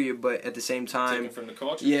stay, period. But at the same time, from the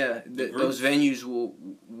culture, those venues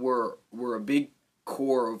were a big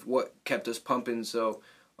core of what kept us pumping. So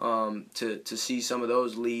to see some of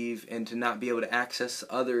those leave and to not be able to access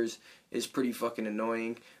others is pretty fucking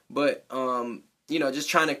annoying. But you know, just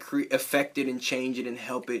trying to affect it and change it and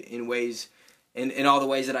help it in ways, in all the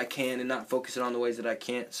ways that I can, and not focusing on the ways that I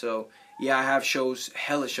can't. So yeah, I have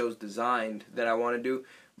hella shows designed that I want to do.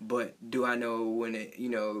 But do I know when it, you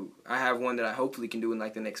know, I have one that I hopefully can do in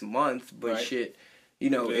like the next month, but shit, you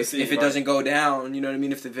know, if it doesn't go down, you know what I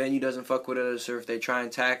mean, if the venue doesn't fuck with us, or if they try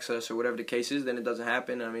and tax us, or whatever the case is, then it doesn't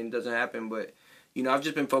happen. I mean, it doesn't happen, but, you know, I've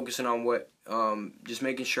just been focusing on what, just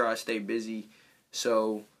making sure I stay busy.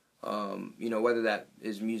 So, you know, whether that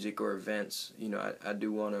is music or events, you know, I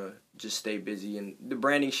do want to just stay busy, and the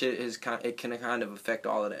branding shit it can kind of affect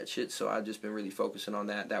all of that shit. So I've just been really focusing on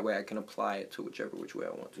that. That way I can apply it to which way I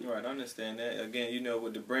want to. Right, I understand that. Again, you know,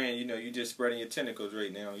 with the brand, you know, you just spreading your tentacles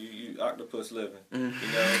right now. You octopus living. You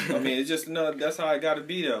know, I mean, it's just that's how it got to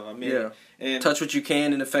be though. I mean, and touch what you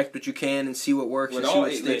can and affect what you can and see what works and see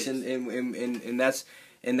what sticks, and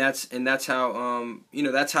that's how you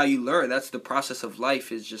know, that's how you learn. That's the process of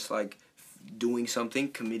life, is just like doing something,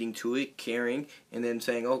 committing to it, caring, and then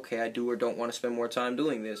saying, okay, I do or don't want to spend more time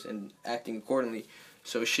doing this, and acting accordingly.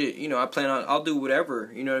 So shit, you know, I'll do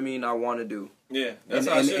whatever, you know what I mean, I want to do. Yeah, that's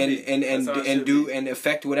how it should be. And do and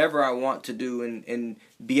affect whatever I want to do, and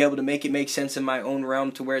be able to make it make sense in my own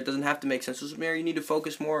realm, to where it doesn't have to make sense. So Samir, you need to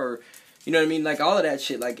focus more, or You know what I mean? Like, all of that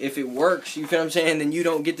shit. Like, if it works, you feel what I'm saying, then you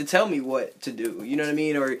don't get to tell me what to do. You know what I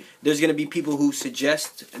mean? Or there's going to be people who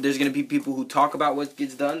suggest. There's going to be people who talk about what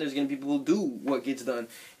gets done. There's going to be people who do what gets done.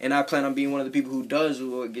 And I plan on being one of the people who does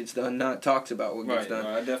what gets done, not talks about what gets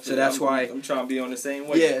done. No, so that's why... I'm trying to be on the same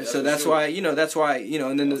way. Yeah, so that's why,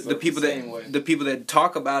 and then the people that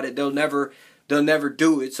talk about it, they'll never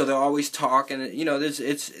do it, so they'll always talk, and,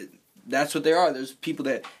 that's what they are. There's people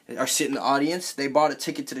that are sitting in the audience. They bought a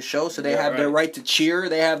ticket to the show, so they have their right to cheer.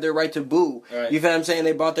 They have their right to boo. Right. You feel what I'm saying?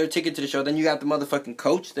 They bought their ticket to the show. Then you got the motherfucking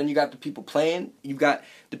coach. Then you got the people playing. You got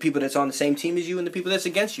the people that's on the same team as you and the people that's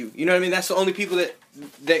against you. You know what I mean? That's the only people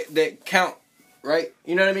that count, right?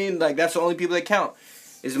 You know what I mean? Like, that's the only people that count.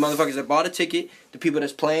 Is the motherfuckers that bought a ticket, the people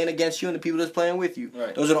that's playing against you, and the people that's playing with you.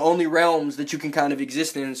 Right. Those are the only realms that you can kind of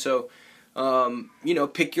exist in, so...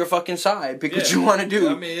 pick your fucking side. Pick what you want to do,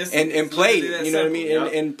 and play. You know what I mean?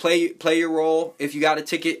 And play your role. If you got a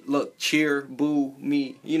ticket, look, cheer, boo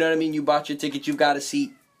me. You know what I mean? You bought your ticket. You got a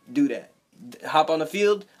seat. Do that. Hop on the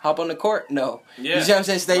field. Hop on the court. No. Yeah. You see what I'm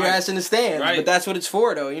saying? Stay your ass in the stands. Right. But that's what it's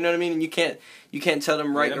for, though. You know what I mean? And you can't tell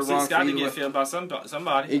them right or wrong. It's got to get filled about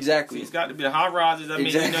somebody. Exactly. It's got to be the high risers. I mean,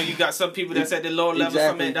 you got some people that's at the lower level,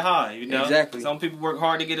 some at the high. You know, exactly. Some people work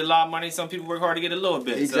hard to get a lot of money. Some people work hard to get a little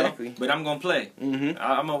bit. Exactly. So, but I'm gonna play. Mm-hmm.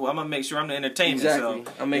 I'm gonna make sure I'm the entertainment. Exactly.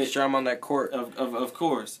 So I'll make sure I'm on that court. Of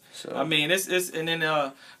course. So. I mean, it's and then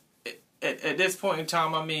at this point in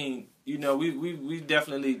time, I mean, we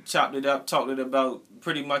definitely chopped it up, talked it about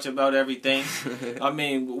pretty much about everything. I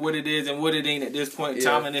mean, what it is and what it ain't at this point in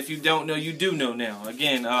time. And if you don't know, you do know now.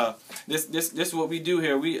 Again, this is what we do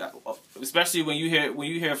here. We especially when you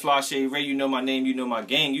hear Fly Shade Ray, you know my name, you know my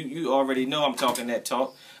gang. You already know I'm talking that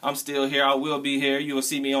talk. I'm still here. I will be here. You will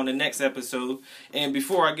see me on the next episode. And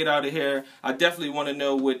before I get out of here, I definitely want to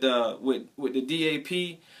know with the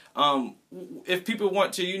D.A.P. If people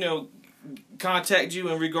want to, contact you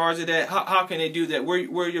in regards to that, how can they do that?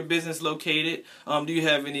 Where your business located? Do you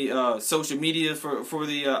have any social media for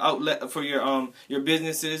the outlet for your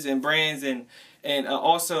businesses and brands, and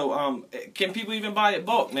also can people even buy it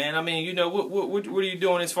bulk, man? I mean, what are you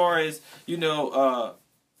doing as far as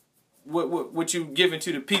what you giving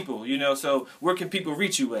to the people, so where can people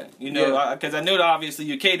reach you at, because I know that obviously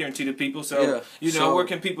you're catering to the people, so where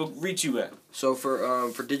can people reach you at? So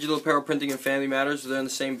for digital apparel printing and Family Matters, they're in the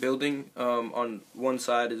same building. On one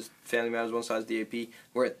side is Family Matters, one side is D.A.P.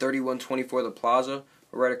 We're at 3124 The Plaza.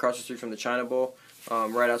 We're right across the street from the China Bowl,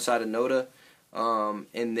 right outside of Noda.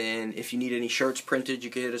 And then if you need any shirts printed, you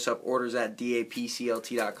can hit us up, orders at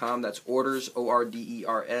DAPCLT.com. That's orders,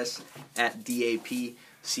 ORDERS, at DAPCLT.com.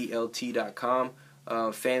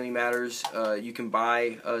 Family Matters, you can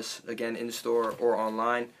buy us, again, in-store or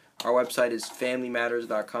online. Our website is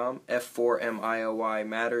FamilyMatters.com,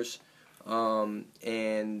 F4milyMatters.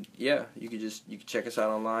 And yeah, you can check us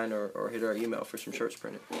out online or hit our email for some shirts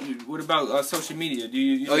printed. What about social media? Do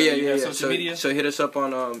you have social media? So hit us up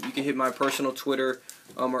on you can hit my personal Twitter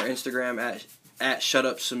or Instagram at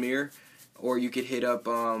ShutUpSamir, or you could hit up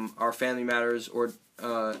our Family Matters or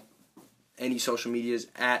any social medias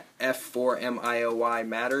at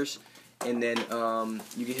F4milyMatters. And then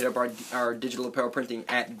you can hit up our digital apparel printing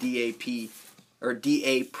at DAP or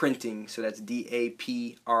DA Printing. So that's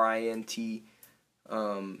DAPRINTING.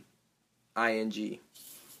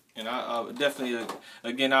 And I definitely,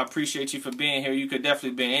 again, I appreciate you for being here. You could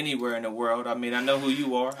definitely be anywhere in the world. I mean, I know who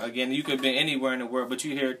you are. Again, you could be anywhere in the world, but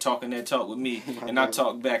you're here talking that talk with me, and I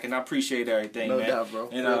talk back, and I appreciate everything, man. No doubt, bro.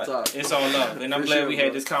 And it's all love, and I'm glad we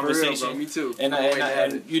had this conversation. Real, bro. Me too. And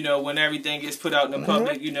when everything gets put out in the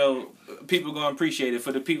public, people gonna appreciate it.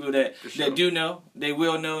 For the people that do know, they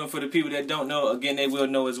will know, and for the people that don't know, again, they will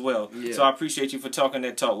know as well. Yeah. So I appreciate you for talking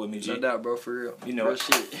that talk with me, G. No doubt, bro. For real. Real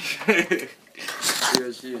shit.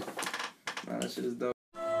 Real shit. Nah, that shit is dope.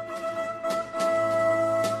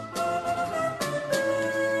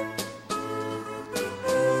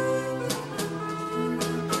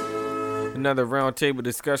 Another roundtable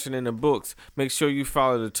discussion in the books. Make sure you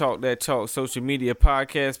follow the Talk That Talk social media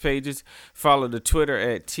podcast pages. Follow the Twitter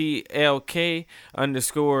at TLK_THAT_TLK.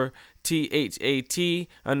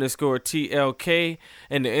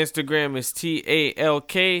 And the Instagram is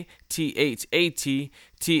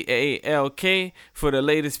TALKTHATTALK for the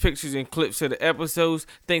latest pictures and clips of the episodes.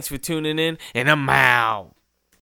 Thanks for tuning in, and I'm out.